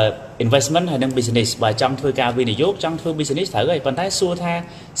investment hay năng business bà trong phơi ca vi này dốt trong phơi business thử ấy phần thái xua tha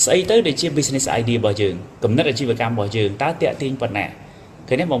xây tới để chia business idea bà dương cầm nứt là chi bạc cam bà dương tá tẹt tiên phần nè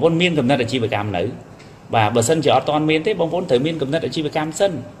cái nét bong vốn miên cầm nứt là chi bạc cam nữ và bà sân chỉ ọt toàn miên thế bong vốn thử miên cầm nứt là chi bạc cam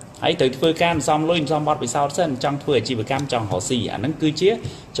sân hãy từ phơi cam xong lôi xong bọt bị sao sân trong phơi chỉ bị cam trong họ xì nó cứ chia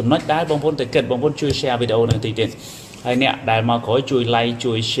chấm nói đá bong vốn từ kịch bong vốn chui share video này thì tiền hay nè đại mà có chui like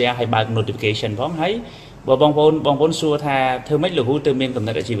chui share hay bằng notification phóng thấy và bong vốn xua tha thưa mấy lục hú từ miền cầm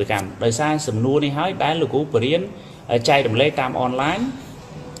này chỉ bị cam đời sai sầm nua này hái đá lục hú bền chạy đầm lấy tam online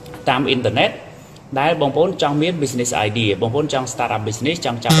tam internet đá bong vốn trong miền business idea bong vốn trong startup business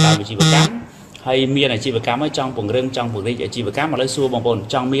trong đào chỉ bị cam hay miền là chi bạc cam ở trong vùng rừng trong vùng đây chi bạc cam mà lấy xua bằng bồn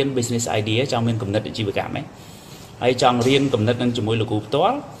trong miền business idea trong miền cầm nứt chi bạc cam ấy hay trong riêng cầm nứt đang chụp môi lục cục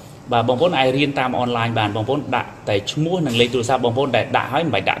toán và bằng vốn ai riêng tam online bàn bằng vốn đã tại mua năng lấy từ sao bằng vốn đã hỏi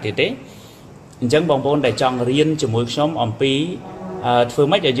bài đã thì thế chẳng bằng vốn để trong riêng chụp môi sống om pi phương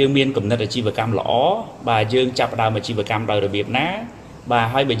mấy ở dương miền cầm nứt là chi bạc cam lõ bà dương chập đào mà chi bạc cam đời biệt ná bà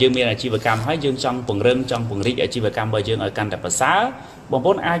hai bà dương miền là chi bạc cam hai dương trong vùng rừng trong vùng rít ở chi bạc cam bà dương ở căn đập xá bong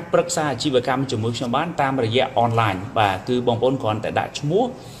vốn ai bật xa chi bạc cam chụp môi sống bán tam rìa online và cứ bong vốn còn tại đã mua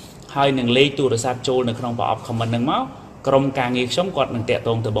hai nâng lấy tu được sao trôi nâng không vào không mình nâng máu cầm càng nghiệp sống còn nâng tẹt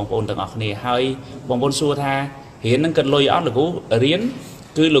tôn từ bong vốn từ ngọc này hai bong vốn xua tha hiện nâng cần lôi áo là cú riêng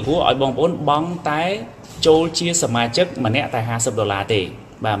cứ là cú ở bong vốn bong tái trôi chia sầm mà chất mà nẹt tại $50 tệ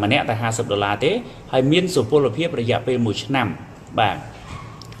và mà nẹt tại $50 tệ hay miên số pol phiếp rìa về 1 năm và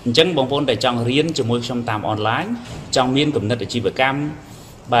chân bong vốn để trong riêng cho môi trong tam online trong miền cầm nứt ở chi bạc cam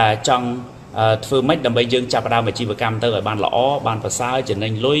và trong phơi mấy đầm bay dương chập đào mà chi bạc cam tới ở ban lõ ban phật sai trở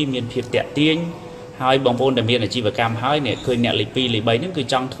nên lôi miền phiệt tẹt tiên ហើយបងប្អូនដែលមានអាជីវកម្មហើយអ្នកឃើញអ្នកលេខ2លេខ3ហ្នឹងគឺ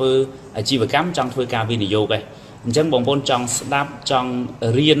ចង់ធ្វើអាជីវកម្មចង់ធ្វើការវិនិយោគឯងអញ្ចឹងបងប្អូនចង់ស្ដាប់ចង់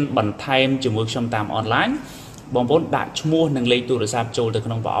រៀនបន្ថែមជាមួយខ្ញុំតាមអនឡាញបងប្អូនដាក់ឈ្មោះនិងលេខទូរស័ព្ទចូលទៅ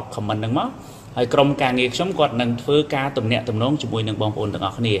ក្នុងប្រអប់ comment ហ្នឹងមកហើយក្រុមការងារខ្ញុំគាត់នឹងធ្វើការទំនាក់ទំនងជាមួយនឹងបងប្អូនទាំងអ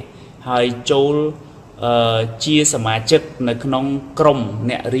ស់គ្នាហើយចូលជាសមាជិកនៅក្នុងក្រុម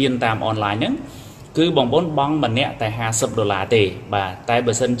អ្នករៀនតាមអនឡាញហ្នឹងគឺបងប្អូនបង់ម្នាក់តែ$50ទេបាទតែ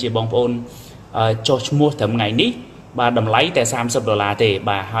បើសិនជាបងប្អូនចុះឈ្មោះត្រឹមថ្ងៃនេះបាទតម្លៃតែ$30ទេ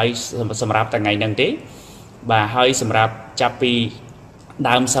បាទហើយសម្រាប់ថ្ងៃហ្នឹងទេបាទហើយសម្រាប់ចាប់ពី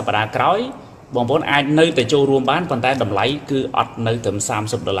ដើមសប្តាហ៍ក្រោយបងប្អូនអាចនៅតែចូលរួមបានប៉ុន្តែតម្លៃគឺអត់នៅត្រឹម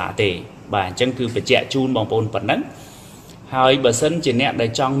$30ទេបាទអញ្ចឹងគឺបញ្ជាក់ជូនបងប្អូនប៉ុណ្ណឹងហើយបើសិនជាអ្នកដែល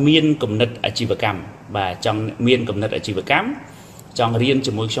ចង់មានគំនិតអាជីវកម្មបាទចង់មានគំនិតអាជីវកម្មចង់រៀន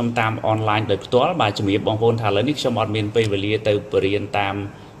ជាមួយខ្ញុំតាមអនឡាញដោយផ្ទាល់បាទជំរាបបងប្អូនថាឥឡូវនេះខ្ញុំអត់មានពេលវេលាទៅបរៀនតាម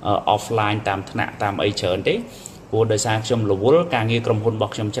offline តាមថ្នាក់តាមអីច្រើនទេព្រោះដោយសារខ្ញុំរវល់ការងារក្រុមហ៊ុនរប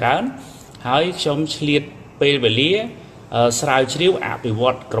ស់ខ្ញុំច្រើនហើយខ្ញុំឆ្លៀតពេលវេលាស្រាវជ្រាវអភិវ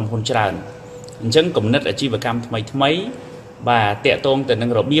ឌ្ឍក្រុមហ៊ុនច្រើនអញ្ចឹងគំនិតអាជីវកម្មថ្មីបាទតាក់ទងទៅនឹ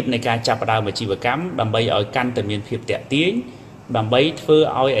ងរបៀបនៃការចាប់ផ្ដើមអាជីវកម្មដើម្បីឲ្យកាន់តែមានភាពតាក់ទាញដើម្បីធ្វើ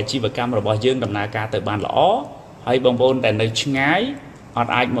ឲ្យអាជីវកម្មរបស់យើងដំណើរការទៅបានល្អហើយបងប្អូនដែលនៅឆ្ងាយអ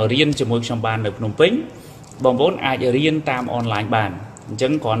ត់អាចមករៀនជាមួយខ្ញុំបាននៅភ្នំពេញបងប្អូនអាចរៀនតាមអនឡាញបានអញ្ចឹ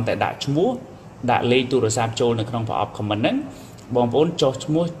ងគ្រាន់តែដាក់ឈ្មោះដាក់លេខទូរស័ព្ទចូលនៅក្នុងប្រអប់ comment ហ្នឹងបងប្អូនចុះ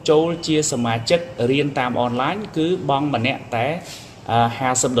ឈ្មោះចូលជាសមាជិករៀនតាមអនឡាញគឺបង់ម្នាក់តែ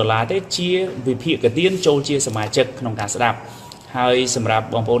$50ទេជាវិភាគទានចូលជាសមាជិកក្នុងការស្ដាប់ហើយសម្រាប់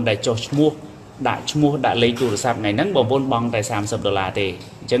បងប្អូនដែលចុះឈ្មោះដាក់លេខទូរស័ព្ទថ្ងៃហ្នឹងបងប្អូនបង់តែ$30ទេ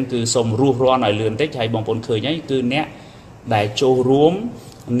អញ្ចឹងគឺសូមរស់រាន់ឲ្យលឿនតិចហើយបងប្អូនឃើញហើយគឺអ្នកដែលចូលរួម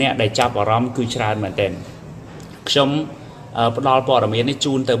អ្នកដែលចាប់អារម្មណ៍គឺច្រើនមែនទែនខ្ញុំផ្ដល់ព័ត៌មាននេះ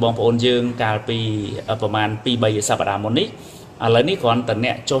ជូនទៅបងប្អូនយើងកាលពីប្រហែល 2-3 សប្តាហ៍មុននេះឥឡូវនេះគ្រាន់តែអ្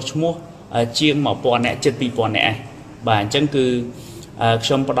នកចុះឈ្មោះជាង1000អ្នកជិត2000អ្នកបាទអញ្ចឹងគឺខ្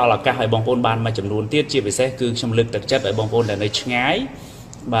ញុំផ្ដល់ឱកាសឲ្យបងប្អូនបានមួយចំនួនទៀតជាពិសេសគឺខ្ញុំលើកទឹកចិត្តឲ្យបងប្អូនដែលនៅឆ្ងាយ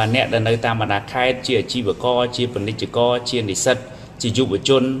បាទអ្នកដែលនៅតាមបណ្ដាខេត្តជាអាជីវករជាពាណិជ្ជករជានិស្សិតជាយុវ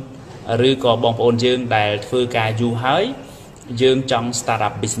ជនឬក៏បងប្អូនយើងដែលធ្វើការយូរហើយយើងចង់ start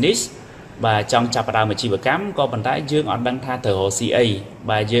up business បាទចង់ចាប់ផ្ដើមអាជីវកម្មក៏ប៉ុន្តែយើងអត់ដឹងថាត្រូវរកស៊ីអី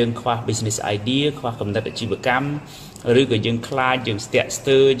បាទយើងខ្វះ business idea ខ្វះគំនិតអាជីវកម្មឬក៏យើងខ្លាចយើងស្ទាក់ស្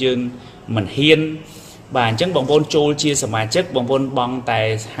ទើរយើងមិនហ៊ានបាទអញ្ចឹងបងប្អូនចូលជាសមាជិកបងប្អូនបង់តែ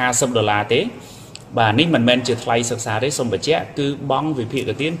$50ទេបាទនេះមិនមែនជាថ្លៃសិក្សាទេសូមបញ្ជាក់គឺបង់វិភាគ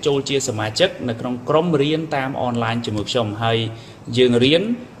ទានចូលជាសមាជិកនៅក្នុងក្រុមរៀនតាមអនឡាញជាមួយខ្ញុំហើយយើងរៀន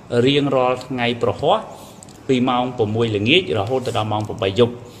រៀងរាល់ថ្ងៃប្រហ័សពីម៉ោង6ល្ងាចរហូតដល់ម៉ោង8យ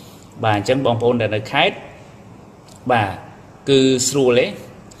ប់បាទអញ្ចឹងបងប្អូនដែលនៅខេត្តបាទគឺស្រួលទេ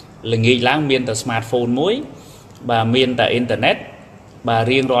ល្ងាចឡើងមានតែ smartphone មួយបាទមានតែអ៊ីនធឺណិតបាទ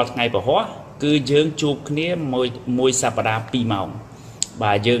រៀងរាល់ថ្ងៃប្រហ័សគឺយើងជួបគ្នាមួយសប្តាហ៍2ម៉ោង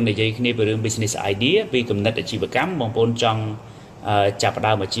បាទយើងនិយាយគ្នាពីរឿង business idea ពីគំនិតអាជីវកម្មបងប្អូនចង់ចាប់ផ្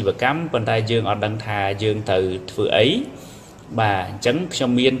ដើមអាជីវកម្មប៉ុន្តែយើងអត់ដឹងថាយើងត្រូវធ្វើអីបាទអញ្ចឹងខ្ញុំ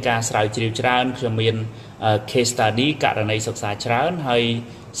មានការស្រាវជ្រាវច្រើនខ្ញុំមាន case study ករណីសិក្សាច្រើនហើយ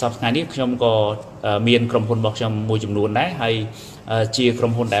សប្តាហ៍នេះខ្ញុំក៏មានក្រុមហ៊ុនរបស់ខ្ញុំមួយចំនួនដែរហើយជាក្រុ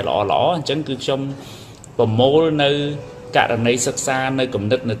មហ៊ុនដែលល្អអញ្ចឹងគឺខ្ញុំប្រមូលនៅករណីសិក្សានៅគំ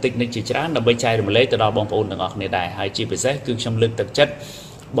និតនៅតិចនិចជាច្រើនដើម្បីចែករំលែកទៅដល់បងប្អូនទាំងអស់គ្នាដែរហើយជាពិសេសគឺខ្ញុំលើកទឹកចិត្ត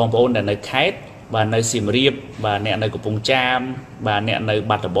បងប្អូនដែលនៅខេត្តបាទនៅសៀមរាបបាទអ្នកនៅកំពង់ចាមបាទអ្នកនៅ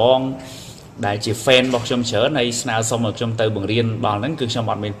បាត់ដំបងដែលជា fan របស់ខ្ញុំច្រើនហើយស្នើសុំឲ្យខ្ញុំទៅបង្រៀនដល់ហ្នឹងគឺខ្ញុំ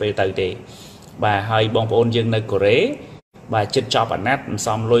អត់មានពេលទៅទេបាទហើយបងប្អូនយើងនៅកូរ៉េបាទចិត្តចប់អាណត្តិមិនស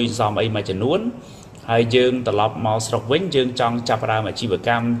មលុយសមអីមួយចំនួនហើយយើងត្រឡប់មកស្រុកវិញយើងចង់ចាប់ផ្ដើមអាជីវក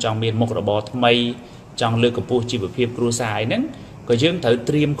ម្មចង់មានមុខរបរថ្មីចង់លើកកម្ពស់ជីវភាពគ្រួសារអីហ្នឹងក៏យើងត្រូវ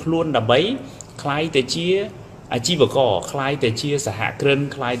ត្រៀមខ្លួនដើម្បីคล้ายទៅជាអាជីវករคล้ายទៅជាសហគ្រិន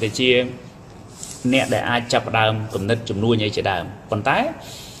คล้ายទៅជាអ្នកដែលអាចចាប់ផ្ដើមគំនិតជំនួញអីជាដើមប៉ុន្តែ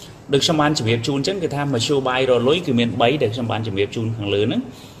ដូចខ្ញុំបានជម្រាបជូនអញ្ចឹងគឺថាមធ្យោបាយរលុយគឺមាន3ដែលខ្ញុំបានជម្រាបជូនខាងលើហ្នឹង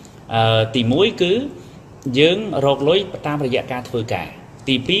ទី1គឺយើងរកលុយតាមរយៈការធ្វើការ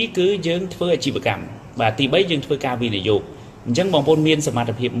ទី2គឺយើងធ្វើអាជីវកម្មបាទទី3យើងធ្វើការវិនិយោគអញ្ចឹងបងប្អូនមានសមត្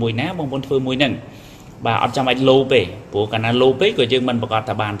ថភាពមួយណាបងប្អូនធ្វើមួយហ្នឹងបាទអត់ចាំបាច់លោពេព្រោះកាលណាលោពេក៏យើងមិនប្រកាស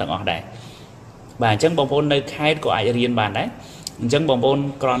ថាបានទាំងអស់ដែរបាទអញ្ចឹងបងប្អូននៅខេត្តក៏អាចរៀនបានដែរអញ្ចឹងបងប្អូន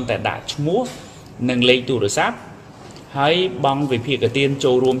គ្រាន់តែដាក់ឈ្មោះនិងលេខទូរស័ព្ទហើយបង់វិភាគទាន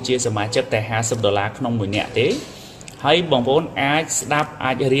ចូលរួមជាសមាជិកតែ$50ក្នុងមួយនាក់ទេហើយបងប្អូនអាចស្ដាប់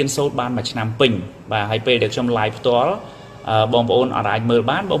អាចរៀនសូត្របានមួយឆ្នាំពេញបាទហើយពេលដែលខ្ញុំ live ផ្ទាល់បងប្អូនអត់អាចមើល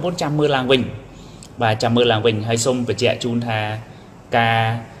បានបងប្អូនចាំមើលឡើងវិញបាទចាំមើលឡើងវិញហើយសូមបញ្ជាក់ជូនថាការ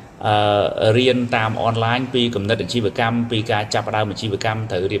រៀនតាមអនឡាញពីកំណត់អាជីវកម្មពីការចាប់ផ្ដើមអាជីវកម្ម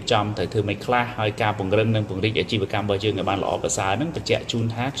ត្រូវរៀបចំត្រូវធ្វើមិនខ្លះហើយការពង្រឹងនិងពង្រីកអាជីវកម្មរបស់យើងឲ្យបានល្អប្រសើរហ្នឹងបញ្ជាក់ជូន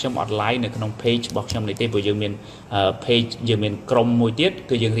ថាខ្ញុំអត់ live នៅក្នុង page របស់ខ្ញុំនេះទេព្រោះយើងមាន page យើងមានក្រុមមួយទៀត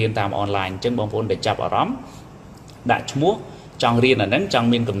គឺយើងរៀនតាមអនឡាញអញ្ចឹងបងប្អូនដែលចាប់អារម្មណ៍ដាក់ឈ្មោះចង់រៀនអាហ្នឹងចង់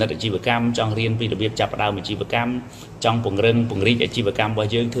មានកំណត់អាជីវកម្មចង់រៀនពីរបៀបចាប់ផ្ដើមអាជីវកម្មចង់ពង្រឹងពង្រីកអាជីវកម្មរបស់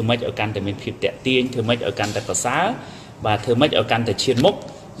យើងធ្វើម៉េចឲ្យកាន់តែមានភាពតាក់ទាញធ្វើម៉េចឲ្យកាន់តែប្រសើរបាទធ្វើម៉េចឲ្យកាន់តែឈានមុខ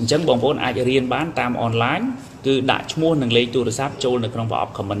អញ្ចឹងបងប្អូនអាចរៀនបានតាមអនឡាញគឺដាក់ឈ្មោះនិងលេខទូរស័ព្ទចូលនៅក្នុងប្រអ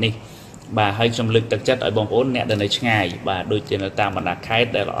ប់ comment នេះបាទហើយខ្ញុំលើកទឹកចិត្តឲ្យបងប្អូនអ្នកដែលនៅឆ្ងាយបាទដូចជានៅតាមបណ្ដាខេត្ត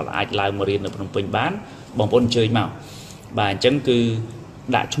ដែលអាចឡើងមករៀននៅភ្នំពេញបានបងប្អូនអញ្ជើញមកបាទអញ្ចឹងគឺ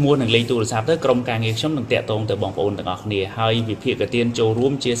ដាក់ឈ្មោះនិងលេខទូរស័ព្ទទៅក្រុមការងារខ្ញុំនឹងតាក់ទងទៅបងប្អូនទាំងអស់គ្នាហើយវិភាគទានចូលរួ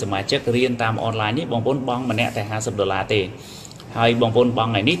មជាសមាជិករៀនតាមអនឡាញនេះបងប្អូនបង់ម្នាក់តែ$50ទេហើយបងប្អូនបង់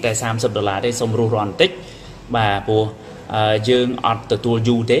ថ្ងៃនេះតែ$30ទេសូមរស់រាន់បន្តិចបាទព្រោះយើងអត់ទទួល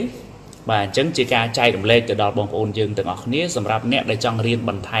យូរទេបាទអញ្ចឹងជាការចែករំលែកទៅដល់បងប្អូនយើងទាំងអស់គ្នាសម្រាប់អ្នកដែលចង់រៀន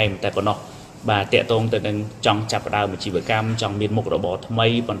បន្ថែមតែប៉ុណ្ណោះបាទតាក់ទងទៅនឹងចង់ចាប់ផ្ដើមអាជីវកម្មចង់មានមុខរបរថ្មី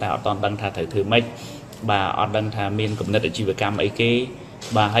ប៉ុន្តែអត់ដឹងថាត្រូវធ្វើម៉េចបាទអត់ដឹងថាមានគំនិតអាជីវកម្មអីគេ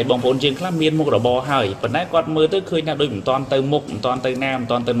បាទហើយបងប្អូនយើងខ្លះមានមុខរបរហើយប៉ុន្តែគាត់មើលទៅឃើញថាដូចមិនតាន់ទៅមុខមិនតាន់ទៅណាមិន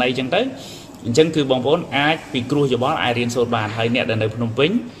តាន់ទៅណីអញ្ចឹងទៅអញ្ចឹងគឺបងប្អូនអាចពីគ្រោះយោបល់អាចរៀនសូត្របានហើយអ្នកដែលនៅភ្នំពេ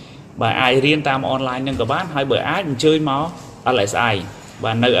ញបាទអាចរៀនតាមអនឡាញនឹងក៏បានហើយបើអាចអញ្ជើញមក LSI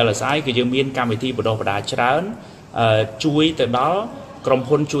បាទនៅ LSI គឺយើងមានកម្មវិធីបណ្ដុះបណ្ដាលច្រើនជួយទៅដល់ក្រុម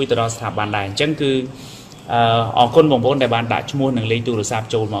ហ៊ុនជួយទៅដល់ស្ថាប័នដែរអញ្ចឹងគឺអរគុណបងប្អូនដែលបានដាក់ឈ្មោះនិងលេខទូរស័ព្ទ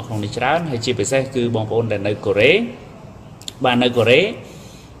ចូលមកក្នុងនេះច្រើនហើយជាពិសេសគឺបងប្អូនដែលនៅកូរ៉េបាទនៅកូរ៉េ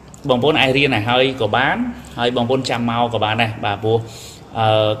បងប្អូនអាចរៀនឲ្យហើយក៏បានហើយបងប្អូនចាំមកក៏បានដែរបាទព្រោះ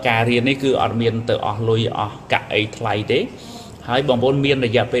ការរៀននេះគឺអត់មានទៅអស់លុយអស់កាក់អីថ្លៃទេហើយបងប្អូនមានរ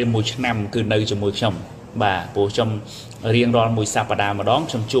យៈពេល1ឆ្នាំគឺនៅជាមួយខ្ញុំបាទព្រោះខ្ញុំរៀងរាល់មួយសប្តាហ៍ម្ដង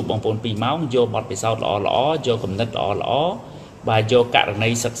ខ្ញុំជួបបងប្អូន2ម៉ោងយកបទពិសោធន៍ល្អៗយកគំនិតល្អៗបាទយកករណី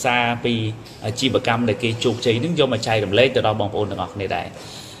សិក្សាពីអាជីវកម្មដែលគេជោគជ័យនឹងយកមកចែករំលែកទៅដល់បងប្អូនទាំងអស់គ្នាដែរ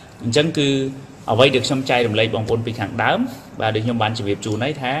អញ្ចឹងគឺអ្វីដែលខ្ញុំចែករំលែកបងប្អូនពីខាងដើមបាទដូចខ្ញុំបានជម្រាបជូនហើ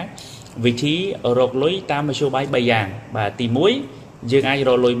យថាវិធីរកលុយតាមមធ្យោបាយ3យ៉ាងបាទទី1យើងអាចរ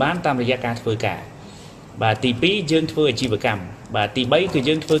កលុយបានតាមរយៈការធ្វើការបាទទី2យើងធ្វើអាជីវកម្មបាទទី3គឺ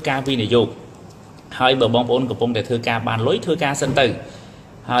យើងធ្វើការវិនិយោគហើយបើបងប្អូនកំពុងតែធ្វើការបានលុយធ្វើការសិនទៅ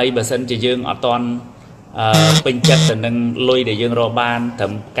ហើយបើសិនជាយើងអត់តន់ពេញចិត្តទៅនឹងលុយដែលយើងរកបានត្រឹ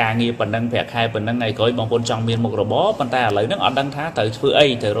មការងារប៉ុណ្ណឹងប្រាក់ខែប៉ុណ្ណឹងហើយក្រោយបងប្អូនចង់មានមុខរបរប៉ុន្តែឥឡូវហ្នឹងអត់ដឹងថាត្រូវធ្វើអី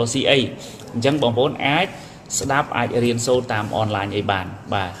ត្រូវរកស៊ីអីអញ្ចឹងបងប្អូនអាចស្ដាប់អាចរៀនសូត្រតាមអនឡាញអីបាន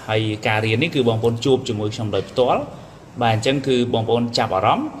បាទហើយការរៀននេះគឺបងប្អូនជួបជាមួយខ្ញុំដោយផ្ទាល់បាទអញ្ចឹងគឺបងប្អូនចាប់អារ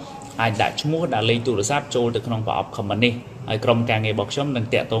ម្មណ៍អាចដាក់ឈ្មោះដាក់លេខទូរស័ព្ទចូលទៅក្នុងប្រអប់ comment នេះហើយក្រុមការងាររបស់ខ្ញុំនឹង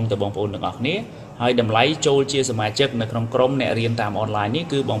តាក់ទងទៅបងប្អូនទាំងអស់គ្នាហើយតម្លៃចូលជាសមាជិកនៅក្នុងក្រុមអ្នករៀនតាមអនឡាញនេះ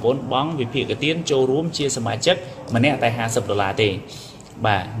គឺបងប្អូនបង់វិភាគទានចូលរួមជាសមាជិកម្នាក់តែ$50ទេ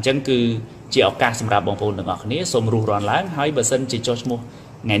បាទអញ្ចឹងគឺជាឱកាសសម្រាប់បងប្អូនទាំងអស់គ្នាសូមរស់រាន់ឡើងហើយបើសិនជាចុះឈ្មោះ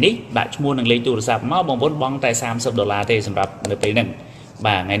ថ្ងៃនេះដាក់ឈ្មោះនិងលេខទូរស័ព្ទមកបងប្អូនបង់តែ$30ទេសម្រាប់នៅពេលហ្នឹង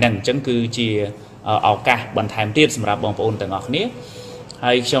បាទថ្ងៃហ្នឹងអញ្ចឹងគឺជាឱកាសបន្ថែមទៀតសម្រាប់បងប្អូនទាំងអស់គ្នា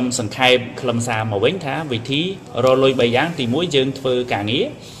ហើយខ្ញុំសង្ខេបខ្លឹមសារមកវិញថាវិធីរកលុយ3យ៉ាងទី1យើងធ្វើការងារ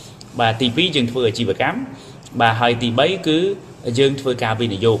បាទទី2យើងធ្វើអាជីវកម្មបាទហើយទី3គឺយើងធ្វើការវិ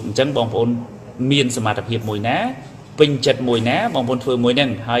និយោគអញ្ចឹងបងប្អូនមានសមត្ថភាពមួយណាពេញចិត្តមួយណាបងប្អូនធ្វើមួយហ្នឹង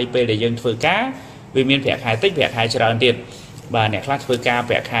ហើយពេលដែលយើងធ្វើការវាមានប្រាក់ខែតិចប្រាក់ខែច្រើនទៀតបាទអ្នកខ្លះធ្វើការ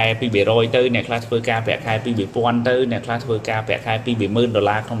ប្រាក់ខែ$200ទៅអ្នកខ្លះធ្វើការប្រាក់ខែ$2000ទៅអ្នកខ្លះធ្វើការប្រាក់ខែ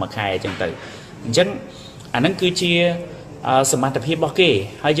$20000ក្នុងមួយខែអញ្ចឹងទៅអញ្ចឹងអាហ្នឹងគឺជាសមត្ថភាពរបស់គេ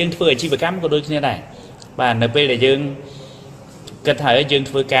ហើយយើងធ្វើអាជីវកម្មក៏ដូចគ្នាដែរបាទនៅពេលដែលយើងគិតថាយើង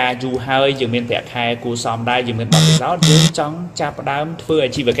ធ្វើការយូរហើយយើងមានប្រាក់ខែគួរសមដែរយើងមានបទពិសោធន៍យើងចង់ចាប់ផ្ដើមធ្វើ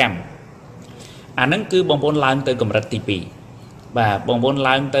អាជីវកម្មអាហ្នឹងគឺបងប្អូនឡើងទៅកម្រិតទី2បាទបងប្អូន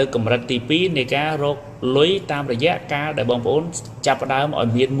ឡើងទៅកម្រិតទី2នៃការរកលុយតាមរយៈការដែលបងប្អូនចាប់ផ្ដើមឲ្យ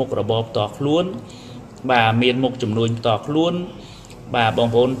មានមុខរបរផ្ទាល់ខ្លួនបាទមានមុខចំនួនផ្ទាល់ខ្លួនបាទបង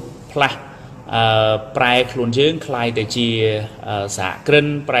ប្អូនផ្លាស់ប្រែខ្លួនយើងคล้ายទៅជាសហគ្រិន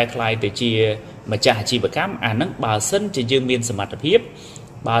ប្រែคล้ายទៅជាម្ចាស់អាជីវកម្មអាហ្នឹងបើសិនជាយើងមានសមត្ថភាព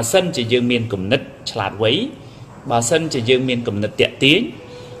បើសិនជាយើងមានគំនិតឆ្លាតវៃបើសិនជាយើងមានគំនិតតាក់ទាញ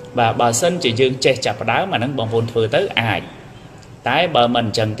បាទបើសិនជាយើងចេះចាប់ផ្ដើមអាហ្នឹងបងប្អូនធ្វើទៅអាចតែបើមិន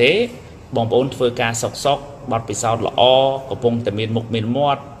អញ្ចឹងទេបងប្អូនធ្វើការសុកបទពិសោធន៍ល្អកំពុងតែមានមុខមាន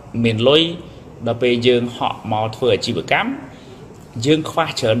មាត់មានលុយដល់ពេលយើងហក់មកធ្វើអាជីវកម្មយើងខ្វះ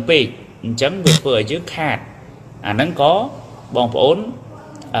ច្រើនពេកអញ្ចឹងវាធ្វើឲ្យយើងខាតអាហ្នឹងក៏បងប្អូន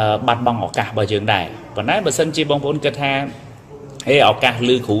បាត់បង់ឱកាសរបស់យើងដែរប៉ុន្តែបើសិនជាបងប្អូនគិតថាឱកាស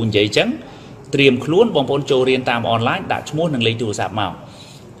លឺគ្រូនិយាយអញ្ចឹងត្រៀមខ្លួនបងប្អូនចូលរៀនតាមអនឡាញដាក់ឈ្មោះនិងលេខទូរស័ព្ទមក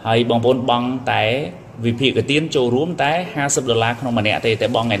hay bong bốn bong tại vì phía cái tiền châu rúm tại $50 không mà nè thì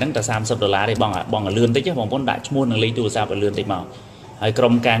bong ngày nắng tại $30 thì bong ở lươn tới chứ bong bốn đại mua năng lấy tu sao ở lươn thì màu hay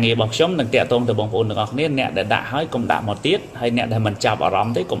cầm càng nghe bọc sống đừng tẹt tôn từ bong bốn được học nè để đã hỏi cũng đã một tiết hay nè để mình chào ở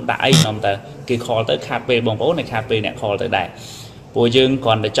rắm tới cũng đã ấy nằm tại cái kho tới cà phê bong bốn này cà phê nè kho tới đại bùi dương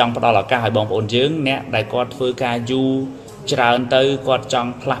còn để trong đó là ca hay bong bốn dương nè đại con phơi ca du trà tới con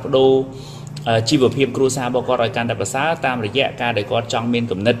trong plap đô chi vừa phim cru sa bao con rồi can đại bờ xá tam rồi dạ ca để con trong miền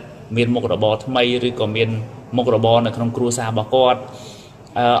cẩm nịch miền một bò tham mây rồi còn miền một bò là trong cru sa bao con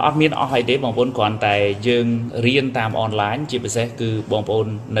ở miền ở hai đế bong bốn còn tại dương riêng tam online chỉ phải sẽ cứ bong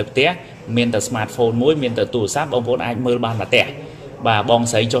bốn nệp té miền từ smartphone mỗi miền từ tủ sáp bong bốn ai mơ ban mà té bà bong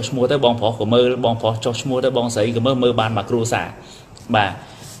sấy cho mua tới bong phỏ của mơ bong phỏ cho mua tới bong sấy của mơ ban mà cru sa bà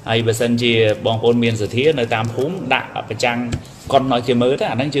ai bây giờ chỉ bong bốn miền sở thiết nơi tam húng đã ở trang còn nói kia mới đó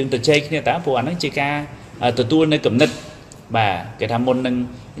anh đang chương từ chơi kia ta phụ anh đang chơi ca từ tua nơi cẩm nịch bà cái tham môn nâng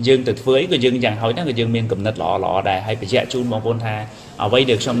dương từ phới của dương chẳng hỏi nó của dương miền cẩm nịch lọ đài hay phải chạy chun bong bốn tha ở vây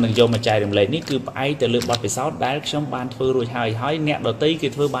được xong đừng vô mà chạy đừng lấy ní cứ ai từ lượt bọt phải sáu đá xong ban phơi rồi hỏi hỏi nẹt đầu tí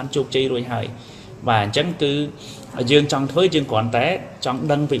cái phơi ban chục chi rồi hỏi và chẳng cứ dương trong phơi dương còn té trong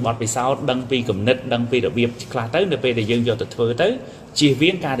đăng bị bọt phải sáu đăng bị cẩm nịch đăng bị đặc biệt là tới nơi để dương vô từ phơi tới chỉ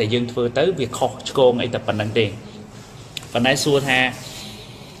viễn ca để dương phơi tới việc khó cô ngay tập phần đăng tiền phần này xua tha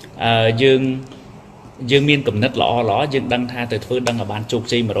dương miên cẩm nứt lọ dương đăng tha từ phương đăng ở ban chục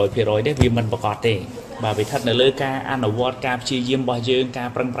chi mà rồi phía rồi đấy vì mình bọc gọt thế và vì thật là lơi ca ăn award ca chi diêm bao dương ca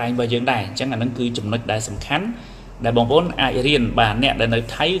prang prang bao dương này chẳng là nó cứ chụp nứt đại sầm khánh đại bóng vốn ai riêng bà nè đại nơi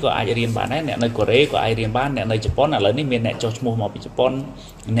thấy của ai riêng bà nè nơi Korea của ai riêng bán nè nơi Japan là lớn đi miền nè cho mua màu bị Japan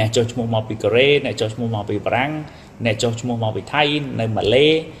nè cho mua màu bị Korea nè cho mua màu bị Prang nè cho mua màu bị Thái nơi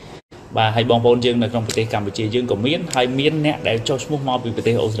Malay và hai bong bồn dương là trongประเทศ Campuchia dương của miến hai miến nè để cho mua màu bịประเท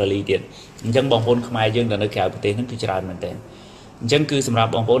ศ Australia ទៀត dân bong bồn không ai dương là nơi kẹoประเทศ นั้นคือ ច្រើន មែន ទេ dânគឺ សម្រាប់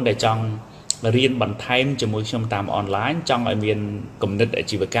បងប្អូន ដែល ចង់ រៀន បន្ថែម ជាមួយ ខ្ញុំ តាម online ចង់ ឲ្យ មាន គំនិត អា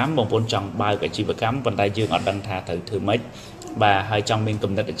ជីវកម្ម បងប្អូន ចង់ បើក អាជីវកម្ម ប៉ុន្តែ យើង អត់ ដឹង ថា ត្រូវ ធ្វើ ម៉េច បាទ ហើយ ចង់ មាន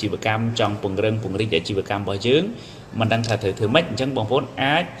គំនិត អាជីវកម្ម ចង់ ពង្រឹង ពង្រីក អាជីវកម្ម របស់ យើង មិន ដឹង ថា ត្រូវ ធ្វើ ម៉េច អញ្ចឹង បងប្អូន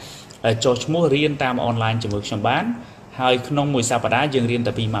អាច ចុះ ឈ្មោះ រៀន តាម online ជាមួយ ខ្ញុំ បាន ហើយក្នុងមួយសប្តាហ៍យើងរៀន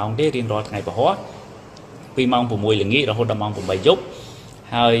តែ2ម៉ោងទេរៀនរាល់ថ្ងៃពហុ2ម៉ោង6ល្ងាចរហូតដល់ម៉ោង8យប់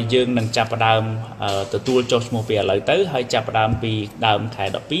ហើយយើងនឹងចាប់ផ្ដើមទទួលចុះឈ្មោះពីឥឡូវទៅហើយចាប់ផ្ដើមពីដើមខែ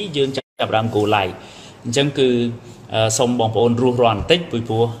12យើងចាប់ផ្ដើម go live អញ្ចឹងគឺសូមបងប្អូនរស់រាន់បន្តិចពី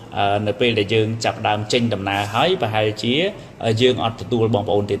ព្រោះនៅពេលដែលយើងចាប់ផ្ដើមចេញដំណើរហើយប្រហែលជាយើងអត់ទទួលបង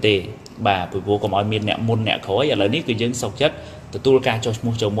ប្អូនទេបាទពីព្រោះកុំឲ្យមានអ្នកមុនអ្នកក្រោយឥឡូវនេះគឺយើងសុខចិត្តទទួលការចុះឈ្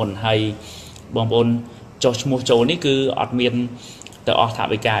មោះចូលមុនហើយបងប្អូនចុះឈ្មោះចូលនេះគឺអត់មានទៅអស់ថា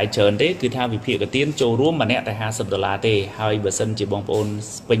វិការឲ្យច្រើនទេគឺថាវិភាគកទៀនចូលរួមម្នាក់តែ$50ទេហើយបើសិនជាបងប្អូន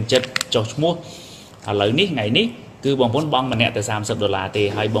ពេញចិត្តចុះឈ្មោះឥឡូវនេះថ្ងៃនេះគឺបងប្អូនបង់ម្នាក់តែ$30ទេ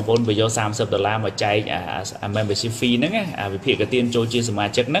ហើយបងប្អូនបើយក$30មកចែកអា membership fee ហ្នឹងអាវិភាគកទៀនចូលជាសមា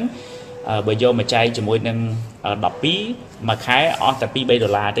ជិកហ្នឹងបើយកមកចែកជាមួយនឹង12មួយខែអស់តែ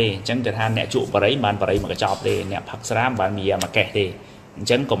$2-3ទេអញ្ចឹងគេថាអ្នកជក់បរិយបានបរិយមកកញ្ចប់ទេអ្នកផឹកស្រាមបានមានមួយកេះទេអញ្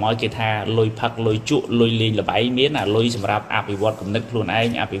ចឹងកុំឲ្យគេថាលុយផឹកលុយជក់លុយលេងល្បែងមានអាលុយសម្រាប់អភិវឌ្ឍគំនិតខ្លួនឯង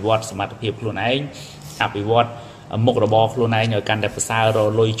អភិវឌ្ឍសមត្ថភាពខ្លួនឯងអភិវឌ្ឍមុខរបរខ្លួនឯងឲ្យកាន់តែប្រសើររ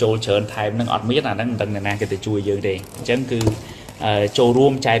លុយចូលច្រើនថែមនឹងអត់មានអាហ្នឹងមិនដឹងណាគេទៅជួយយើងទេអញ្ចឹងគឺចូលរួ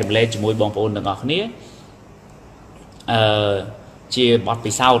មចែករំលែកជាមួយបងប្អូនទាំងអស់គ្នាជាបទ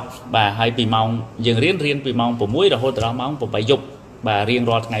ពិសោធន៍បាទហើយពីម៉ោងយើងរៀនពីម៉ោង6រហូតដល់ម៉ោង8យប់បាទរៀង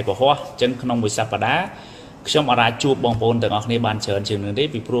រាល់ថ្ងៃពហុអញ្ចឹងក្នុងមួយសប្តាហ៍ខ្ញុំអាចជួបបងប្អូនទាំងអស់គ្នាបានច្រើនជាងនេះទេ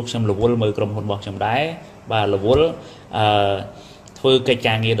ពីព្រោះខ្ញុំរវល់មើលក្រុមហ៊ុនរបស់ខ្ញុំដែរបាទរវល់ធ្វើកិច្ច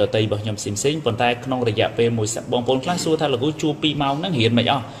ការងារដទៃរបស់ខ្ញុំផ្សេងប៉ុន្តែក្នុងរយៈពេលមួយបងប្អូនខ្លះសួរថាលោកគ្រូជួប2ម៉ោងហ្នឹងរៀនមិន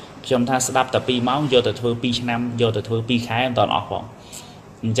អស់ខ្ញុំថាស្ដាប់តែ2ម៉ោងយកទៅធ្វើ2ឆ្នាំយកទៅធ្វើ2ខែមិនតាន់អស់ផង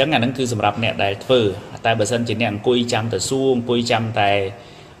អញ្ចឹងអាហ្នឹងគឺសម្រាប់អ្នកដែលធ្វើតែបើសិនជាអ្នកអង្គុយចាំតែសួរអង្គុយចាំតែ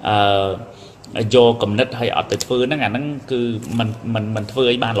យកគំនិតឲ្យអត់ទៅធ្វើហ្នឹងអាហ្នឹងគឺមិនធ្វើ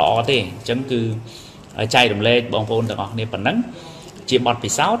ឲ្យបានល្អទេអញ្ចឹងគឺចែករំលែកបងប្អូនទាំងអស់គ្នាប៉ុណ្ណឹងជាបទពិ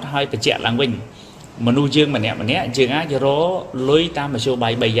សោធន៍ហើយបញ្ជាក់ឡើងវិញមនុស្សយើងម្នាក់យើងអាចរកលុយតាមមធ្យោបា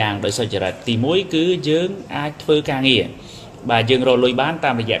យ3យ៉ាងដោយសុចរិតទី1គឺយើងអាចធ្វើការងារបាទយើងរកលុយបាន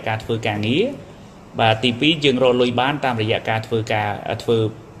តាមរយៈការធ្វើការងារបាទទី2យើងរកលុយបានតាមរយៈការធ្វើ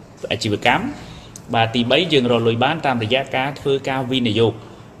អាជីវកម្មបាទទី3យើងរកលុយបានតាមរយៈការធ្វើការវិនិយោគ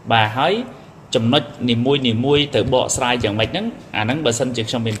បាទហើយចំណុចនីមួយទៅបកស្រាយយ៉ាងម៉េចហ្នឹងអាហ្នឹងបើសិនជា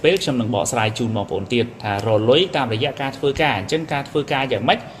ខ្ញុំមានពេលខ្ញុំនឹងបកស្រាយជូនបងប្អូនទៀតថារលុយតាមរយៈការធ្វើការអញ្ចឹងការធ្វើការយ៉ាង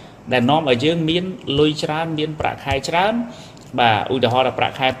ម៉េចដែលនាំឲ្យយើងមានលុយច្រើនមានប្រាក់ខែច្រើនបាទឧទាហរណ៍ថាប្រា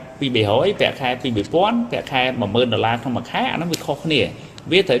ក់ខែ$200ប្រាក់ខែ$2000ប្រាក់ខែ$10000ក្នុងមួយខែអាហ្នឹងវាខុសគ្នា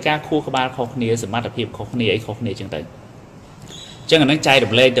វាត្រូវការខួរក្បាលខុសគ្នាសមត្ថភាពខុសគ្នាអីខុសគ្នាអញ្ចឹងទៅអ ចឹងអានឹងចែក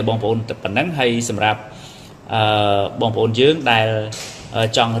រំលែកទៅបងប្អូនប៉ុណ្ណឹងហើយសម្រាប់បងប្អូនយើងដែល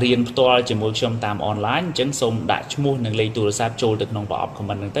ចង់រៀនផ្ទាល់ជាមួយខ្ញុំតាមអនឡាញអញ្ចឹងសូមដាក់ឈ្មោះនិងលេខទូរស័ព្ទចូលទៅក្នុងប្រអប់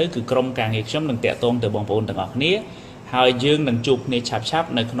comment ហ្នឹងទៅគឺក្រុមការងារខ្ញុំនឹងតាក់ទងទៅបងប្អូនទាំងអស់គ្នាហើយយើងនឹងជួបគ្នាឆាប់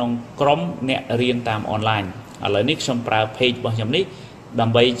ៗនៅក្នុងក្រុមអ្នករៀនតាមអនឡាញឥឡូវនេះខ្ញុំប្រើ page របស់ខ្ញុំនេះដើ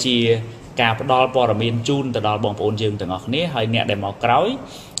ម្បីជាការផ្ដល់ព័ត៌មានជូនទៅដល់បងប្អូនយើងទាំងអស់គ្នាហើយអ្នកដែលមកក្រោយ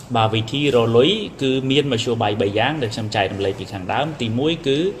បាទវិធីរលុយគឺមានមធ្យោបាយ3យ៉ាងដែលខ្ញុំចែករំលែកពីខាងដើមទី1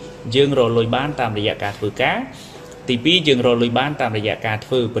គឺយើងរលុយបានតាមរយៈការធ្វើការទី2យើងរលុយបានតាមរយៈការ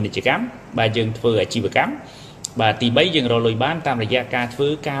ធ្វើពាណិជ្ជកម្មបាទយើងធ្វើអាជីវកម្មបាទទី3យើងរលុយបានតាមរយៈការធ្វើ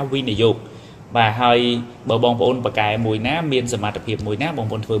ការវិនិយោគបាទហើយបើបងប្អូនបកែមួយណាមានសមត្ថភាពមួយណាបង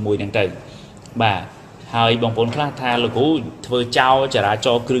ប្អូនធ្វើមួយហ្នឹងទៅបាទហើយបងប្អូនខ្លះថាលោកគ្រូធ្វើចោលចរាច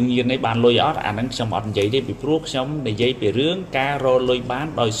រណ៍គ្រឿងញៀននេះបានលុយអត់អាហ្នឹងខ្ញុំអត់និយាយទេពីព្រោះខ្ញុំនិយាយពីរឿងការរលុយបាន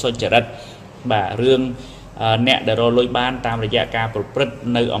ដោយសុចរិតបាទរឿងអ្នកដែលរលុយបានតាមរយៈការប្រព្រឹត្ត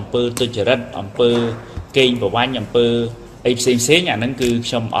នៅអំពើទុច្ចរិតអំពើកេងប្រវ័ញ្ចអំពើអីផ្សេងអាហ្នឹងគឺ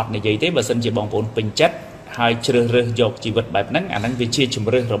ខ្ញុំអត់និយាយទេបើសិនជាបងប្អូនពេញចិត្តហើយជ្រើសរើសយកជីវិតបែបហ្នឹងអាហ្នឹងវាជាជំ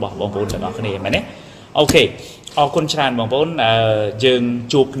រឿសរបស់បងប្អូនទាំងអស់គ្នាមែនទេអូខេអរគុណច្រើនបងប្អូនយើង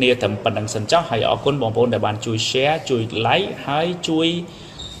ជួបគ្នាត្រឹមប៉ុណ្្នឹងសិនចុះហើយអរគុណបងប្អូនដែលបានជួយ share ជួយ like ហើយជួយ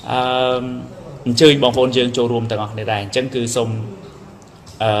អញ្ជើញបងប្អូនយើងចូលរួមទាំងអស់គ្នាដែរអញ្ចឹងគឺសូម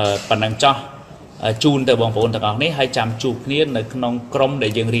ប៉ុណ្្នឹងចុះជូនទៅបងប្អូនទាំងអស់នេះហើយចាំជួបគ្នានៅក្នុងក្រុមដែ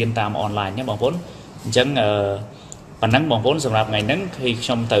លយើងរៀនតាមអនឡាញណាបងប្អូនអញ្ចឹងប៉ុណ្ណឹងបងប្អូនសម្រាប់ថ្ងៃហ្នឹងគឺខ្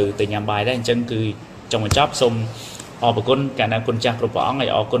ញុំទៅញ៉ាំបាយដែរអញ្ចឹងគឺចុងបញ្ចប់សូមអរគុណកាលណាគុណចាស់គ្រប់ព្រះអង្គហើយ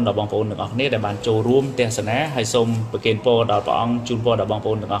អរគុណដល់បងប្អូនទាំងអស់គ្នាដែលបានចូលរួមទស្សនាហើយសូមប្រគេនពរដល់ព្រះអង្គជូនពរដល់បងប្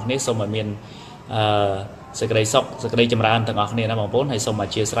អូនទាំងអស់គ្នាសូមឲ្យមានសេចក្តីសុខសេចក្តីចម្រើនទាំងអស់គ្នាណាបងប្អូនហើយសូមអ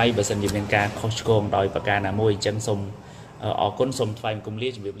ធិស្ឋានបើសិនជាមានការខុសឆ្គងដោយប្រការណាមួយអញ្ចឹងសូមអរគុណសូមថ្លែងគុំលា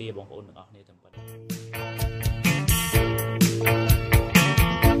ជម្រាបលាបងប្អូនទាំងអស់គ្នា